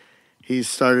 Drew, he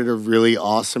started a really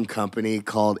awesome company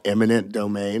called Eminent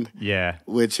Domain. Yeah.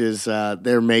 Which is,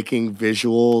 they're making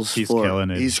visuals. He's killing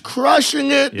it. He's crushing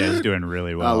it. Yeah, dude. he's doing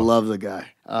really well. I love the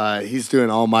guy. He's doing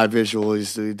all my visuals.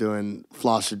 He's doing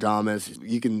Flosstradamus.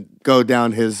 You can go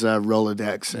down his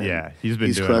Rolodex. And he's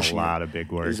been doing a lot of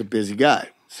big work. He's a busy guy.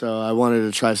 So I wanted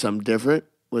to try something different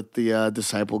with the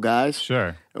Disciple guys.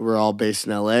 Sure. We're all based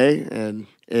in L.A., and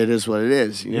it is what it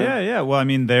is. You know? Yeah. Well, I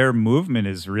mean, their movement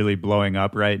is really blowing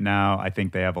up right now. I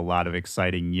think they have a lot of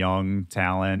exciting young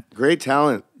talent. Great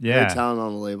talent. Yeah. Great talent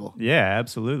on the label. Yeah,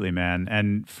 absolutely, man.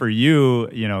 And for you,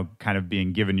 kind of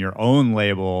being given your own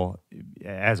label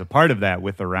as a part of that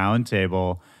with the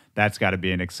Roundtable, that's got to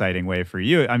be an exciting way for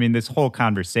you. I mean, this whole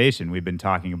conversation, we've been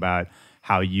talking about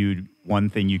how one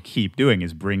thing you keep doing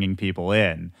is bringing people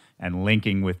in and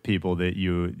linking with people that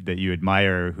you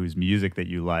admire, whose music that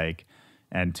you like.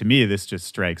 And to me, this just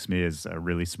strikes me as a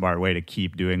really smart way to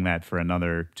keep doing that for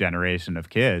another generation of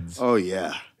kids. Oh,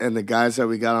 yeah. And the guys that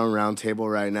we got on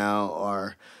Roundtable right now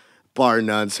are, bar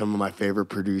none, some of my favorite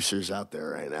producers out there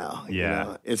right now. Yeah. You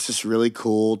know, it's just really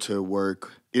cool to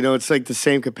work. You know, it's like the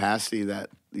same capacity that,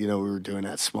 you know, we were doing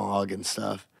at Smog and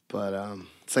stuff. But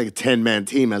it's like a 10-man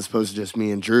team as opposed to just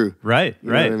me and Drew. Right,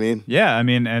 You right. know what I mean? Yeah, I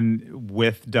mean, and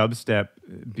with dubstep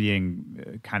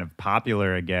being kind of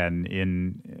popular again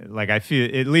in, like, I feel,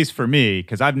 at least for me,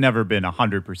 because I've never been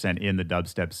 100% in the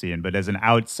dubstep scene, but as an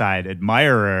outside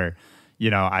admirer, you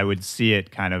know, I would see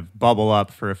it kind of bubble up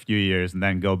for a few years and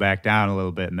then go back down a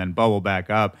little bit and then bubble back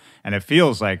up. And it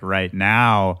feels like right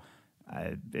now,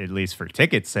 at least for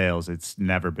ticket sales, it's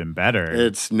never been better.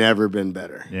 It's never been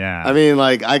better. Yeah. I mean,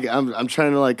 like, I'm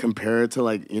trying to, like, compare it to,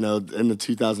 like, you know, in the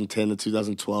 2010 to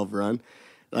 2012 run.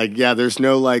 Like, yeah, there's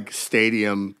no, like,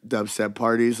 stadium dubstep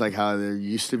parties like how there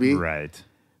used to be. Right.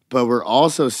 But we're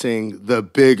also seeing the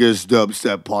biggest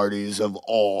dubstep parties of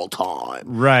all time.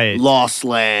 Right. Lost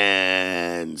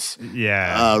Lands.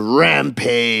 Yeah.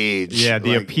 Rampage. Yeah,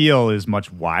 the like, appeal is much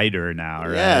wider now,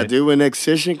 right? Yeah, dude, when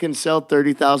Excision can sell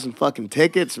 30,000 fucking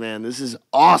tickets, man, this is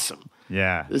awesome.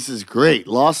 Yeah. This is great.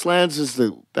 Lost Lands is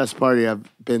the best party I've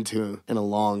been to in a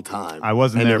long time. I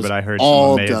wasn't And there, it was but I heard some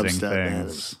all amazing dubstep, man. It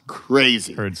was things.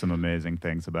 crazy. Heard some amazing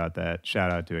things about that.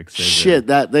 Shout out to Excision. Shit,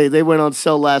 that they went on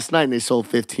sale last night and they sold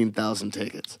 15,000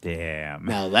 tickets. Damn.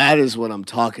 Now that is what I'm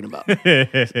talking about.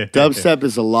 Dubstep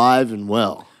is alive and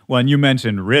well. Well, and you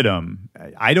mentioned rhythm.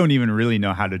 I don't even really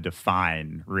know how to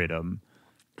define rhythm.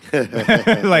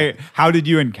 Like, how did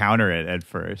you encounter it at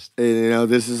first? And, you know,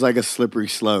 this is like a slippery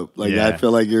slope. Like, Yeah. I feel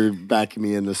like you're backing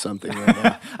me into something right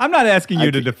now. I'm not asking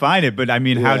you to define it, but I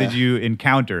mean, how Yeah. did you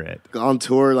encounter it? On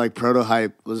tour, like,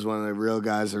 Prototype was one of the real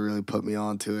guys that really put me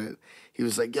onto it. He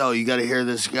was like, yo, you got to hear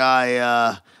this guy.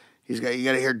 You got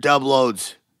to hear Dub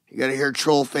Loads. You got to hear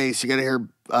Trollface. You got to hear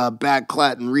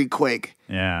Backclat and Requake.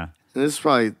 Yeah. And this is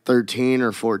probably 13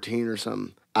 or 14 or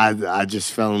something. I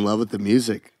just fell in love with the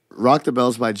music. Rock the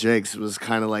Bells by Jakes was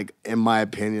kind of like, in my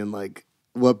opinion, like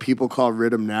what people call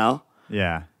rhythm now.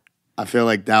 Yeah. I feel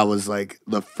like that was like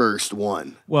the first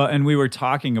one. Well, and we were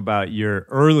talking about your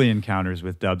early encounters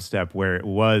with dubstep where it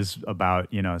was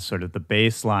about, you know, sort of the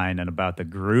bass line and about the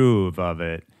groove of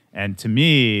it. And to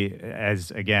me, as,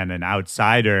 again, an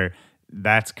outsider,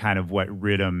 that's kind of what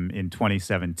rhythm in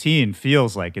 2017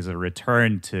 feels like, is a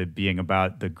return to being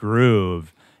about the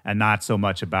groove and not so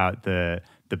much about the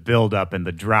build up and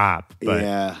the drop, but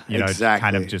Yeah, you know, exactly.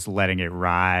 kind of just letting it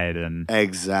ride. And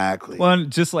Exactly. well, and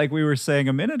just like we were saying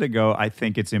a minute ago, I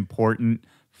think it's important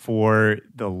for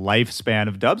the lifespan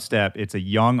of dubstep. It's a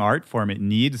young art form. It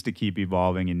needs to keep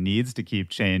evolving and needs to keep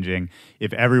changing.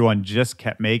 If everyone just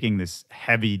kept making this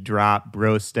heavy drop,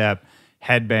 bro step,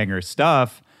 headbanger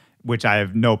stuff, which I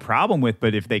have no problem with,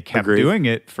 but if they kept Agreed. doing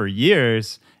it for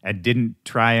years and didn't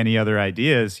try any other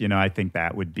ideas, you know, I think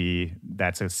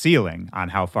that's a ceiling on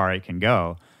how far it can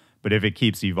go. But if it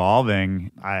keeps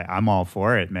evolving, I'm all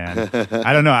for it, man.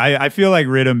 I don't know. I feel like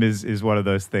rhythm is one of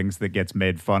those things that gets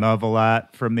made fun of a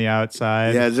lot from the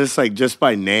outside. Yeah, just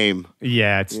by name.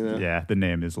 Yeah, it's You know? yeah, the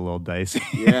name is a little dicey.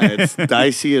 Yeah, it's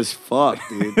dicey as fuck,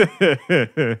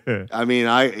 dude. I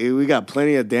mean, we got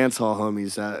plenty of dance hall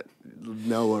homies that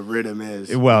know what rhythm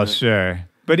is. Well, sure.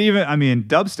 But even, I mean,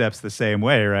 dubstep's the same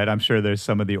way, right? I'm sure there's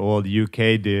some of the old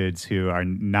UK dudes who are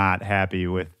not happy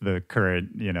with the current,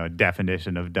 you know,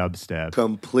 definition of dubstep.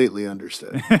 Completely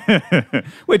understood.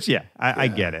 Which, yeah, I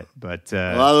get it. But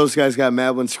A lot of those guys got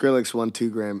mad when Skrillex won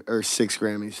 6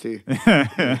 Grammys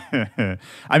too.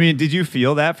 I mean, did you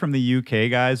feel that from the UK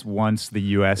guys once the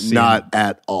US scene? Not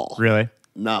at all. Really?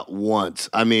 Not once.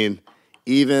 I mean,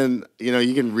 even, you know,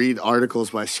 you can read articles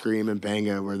by Scream and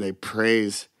Banga where they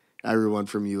praise everyone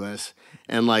from US.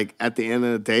 And like at the end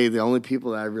of the day, the only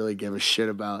people that I really give a shit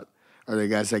about are the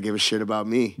guys that give a shit about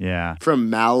me. Yeah.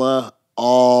 From Mala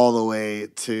all the way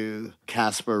to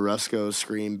Casper, Rusko,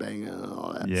 Scream, Banga, and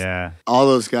all that. Yeah. All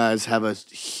those guys have a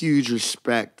huge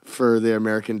respect for the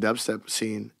American dubstep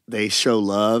scene. They show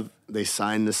love. They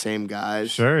sign the same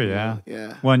guys. Sure, you yeah. know?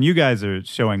 Yeah. Well, and you guys are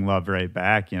showing love right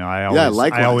back. You know, I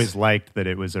likewise. always liked that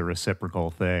it was a reciprocal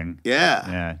thing. Yeah.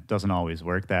 Yeah, it doesn't always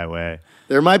work that way.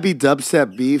 There might be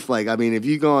dubstep beef. Like, I mean, if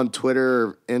you go on Twitter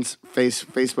or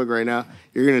Facebook right now,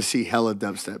 you're going to see hella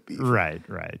dubstep beef. Right.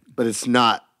 But it's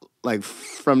not like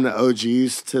from the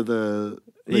OGs to the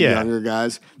the younger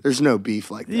guys. There's no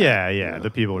beef like that. Yeah, yeah. The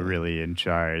people really in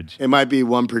charge. It might be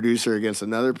one producer against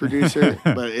another producer,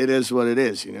 but it is what it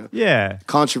is, you know? Yeah.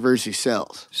 Controversy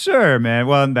sells. Sure, man.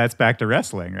 Well, that's back to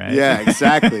wrestling, right? Yeah,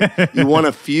 exactly. You want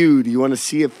a feud. You want to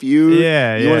see a feud.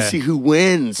 Yeah, You want to see who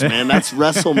wins, man. That's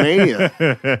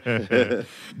WrestleMania.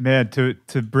 Man,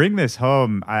 to bring this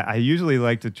home, I usually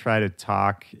like to try to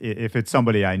talk, if it's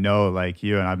somebody I know like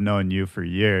you, and I've known you for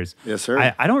years. Yes,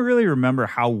 sir. I don't really remember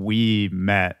how we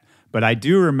met, but I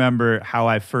do remember how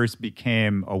I first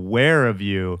became aware of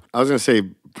you. I was going to say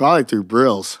probably through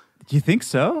Brills. You think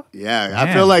so? Yeah, Man.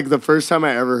 I feel like the first time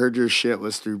I ever heard your shit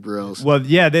was through Brills. Well,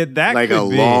 yeah, that like could a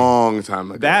be. long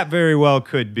time ago. That very well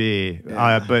could be.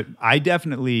 But I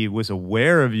definitely was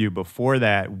aware of you before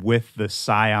that with the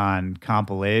Scion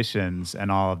compilations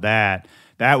and all of that.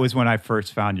 That was when I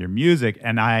first found your music.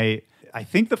 And I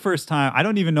think the first time, I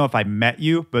don't even know if I met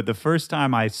you, but the first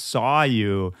time I saw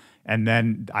you, and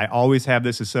then I always have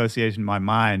this association in my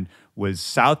mind, was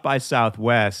South by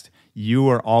Southwest. You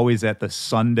were always at the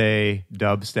Sunday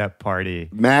dubstep party.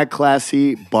 Mad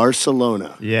Classy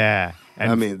Barcelona. Yeah.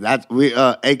 And I mean, that we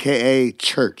AKA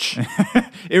church.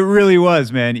 it really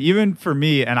was, man. Even for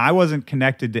me, and I wasn't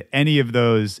connected to any of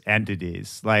those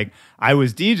entities. Like, I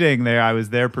was DJing there, I was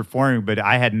there performing, but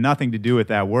I had nothing to do with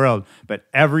that world. But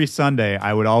every Sunday,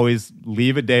 I would always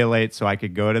leave a day late so I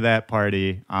could go to that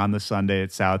party on the Sunday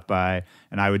at South by,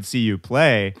 and I would see you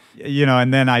play, you know,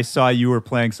 and then I saw you were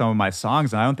playing some of my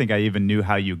songs, and I don't think I even knew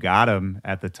how you got them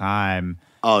at the time.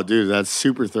 Oh, dude, that's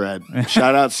Super Thread.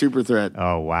 Shout out Super Thread.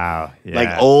 Oh, wow. Yeah.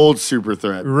 Like old Super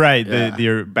Thread. Right. Yeah.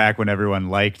 The back when everyone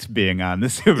liked being on the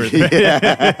Super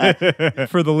Thread.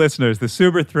 For the listeners, the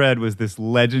Super Thread was this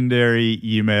legendary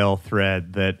email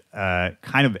thread that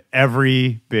kind of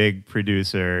every big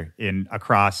producer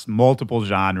across multiple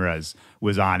genres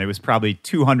was on. It was probably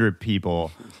 200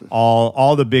 people.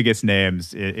 All the biggest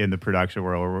names in the production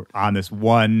world were on this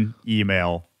one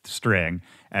email string.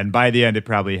 And by the end, it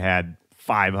probably had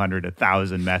 500,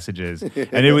 1,000 messages.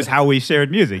 And it was how we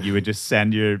shared music. You would just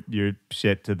send your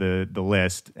shit to the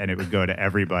list and it would go to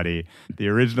everybody. The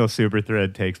original Super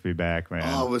Thread takes me back, man.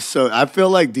 Oh, it was so. I feel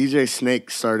like DJ Snake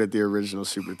started the original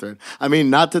Super Thread. I mean,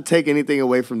 not to take anything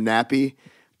away from Nappy,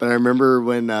 but I remember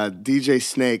when DJ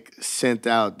Snake sent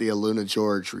out the Aluna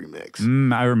George remix.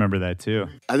 I remember that too.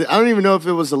 I don't even know if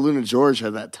it was Aluna George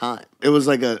at that time. It was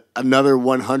like another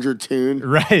 100 tune.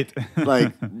 Right.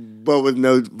 Like, but with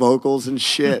no vocals and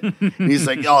shit. And he's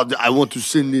like, "Oh, I want to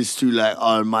send this to like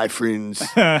all my friends."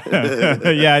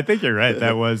 Yeah, I think you're right.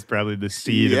 That was probably the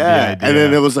seed of the idea. And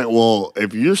then it was like, well,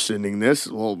 if you're sending this,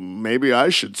 well, maybe I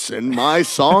should send my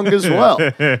song as well.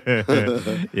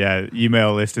 Yeah,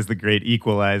 email list is the great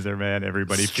equalizer, man.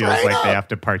 Everybody feels like they have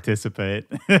to participate.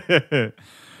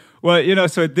 Well, you know,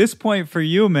 so at this point for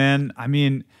you, man, I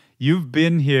mean, you've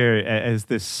been here as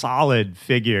this solid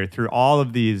figure through all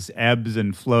of these ebbs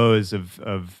and flows of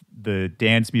the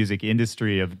dance music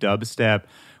industry, of dubstep.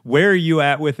 Where are you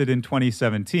at with it in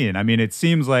 2017? I mean, it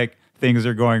seems like things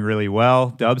are going really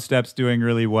well. Dubstep's doing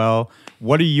really well.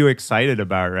 What are you excited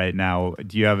about right now?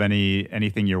 Do you have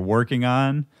anything you're working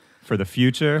on for the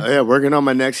future? Yeah, working on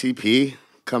my next EP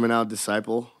coming out,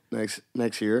 Disciple,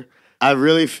 next year. I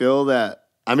really feel that,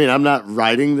 I mean, I'm not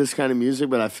writing this kind of music,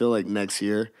 but I feel like next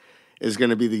year is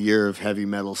going to be the year of heavy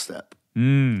metal step.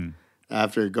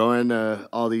 After going to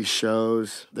all these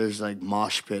shows, there's like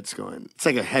mosh pits going. It's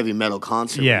like a heavy metal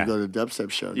concert when you go to a dubstep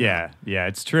show. Yeah,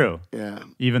 it's true. Yeah.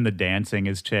 Even the dancing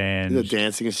has changed. The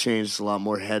dancing has changed. It's a lot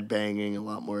more headbanging, a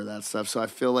lot more of that stuff. So I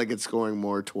feel like it's going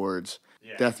more towards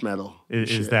death metal.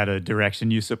 Is that a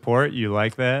direction you support? You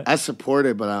like that? I support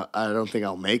it, but I don't think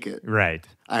I'll make it. Right.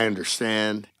 I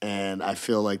understand, and I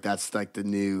feel like that's like the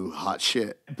new hot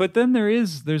shit. But then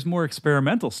there's more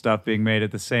experimental stuff being made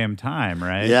at the same time,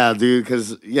 right? Yeah, dude,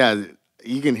 because,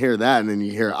 you can hear that, and then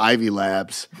you hear Ivy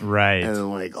Labs. Right. And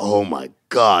then like, oh my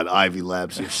God, Ivy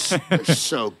Labs are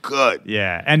so good.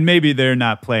 Yeah, and maybe they're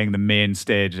not playing the main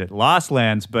stage at Lost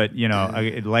Lands, but, you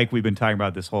know, like we've been talking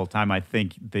about this whole time, I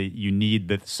think that you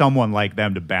need someone like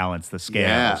them to balance the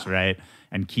scales, right?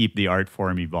 And keep the art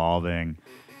form evolving.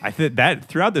 I think that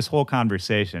throughout this whole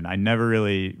conversation, I never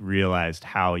really realized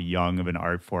how young of an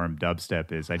art form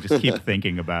dubstep is. I just keep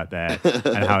thinking about that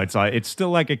and how it's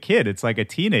still like a kid. It's like a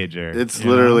teenager. It's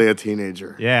literally a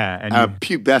teenager. Yeah. And a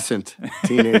pubescent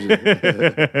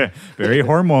teenager. Very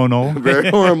hormonal.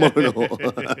 Very hormonal.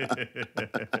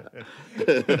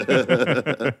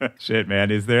 Shit, man.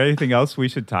 Is there anything else we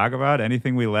should talk about?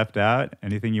 Anything we left out?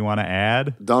 Anything you want to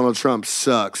add? Donald Trump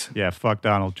sucks. Yeah, fuck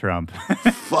Donald Trump.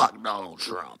 Fuck Donald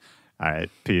Trump. All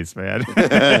right. Peace, man.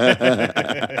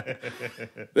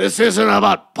 This isn't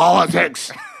about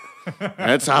politics.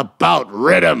 It's about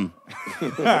rhythm.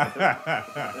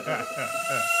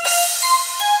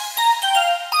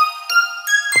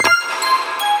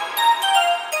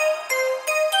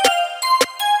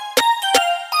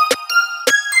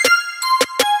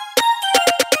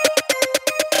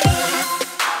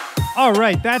 All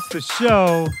right, that's the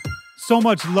show. So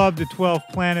much love to 12th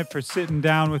Planet for sitting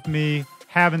down with me,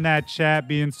 having that chat,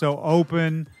 being so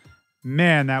open.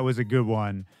 Man, that was a good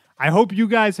one. I hope you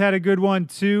guys had a good one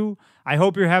too. I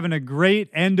hope you're having a great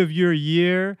end of your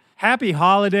year. Happy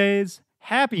holidays.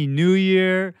 Happy New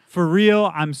Year. For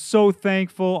real, I'm so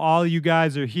thankful all you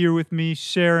guys are here with me,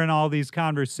 sharing all these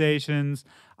conversations.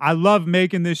 I love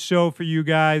making this show for you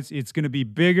guys. It's going to be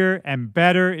bigger and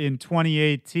better in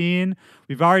 2018.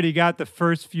 We've already got the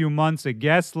first few months of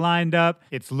guests lined up.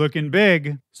 It's looking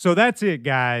big. So that's it,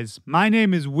 guys. My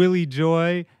name is Willy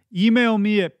Joy. Email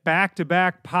me at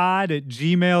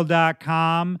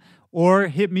backtobackpod@gmail.com or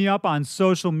hit me up on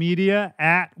social media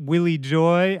at Willy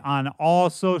Joy on all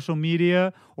social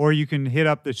media, or you can hit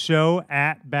up the show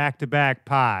at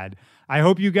backtobackpod. I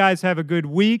hope you guys have a good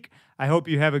week. I hope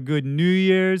you have a good New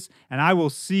Year's, and I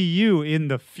will see you in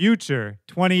the future.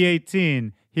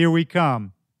 2018, here we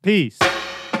come. Peace.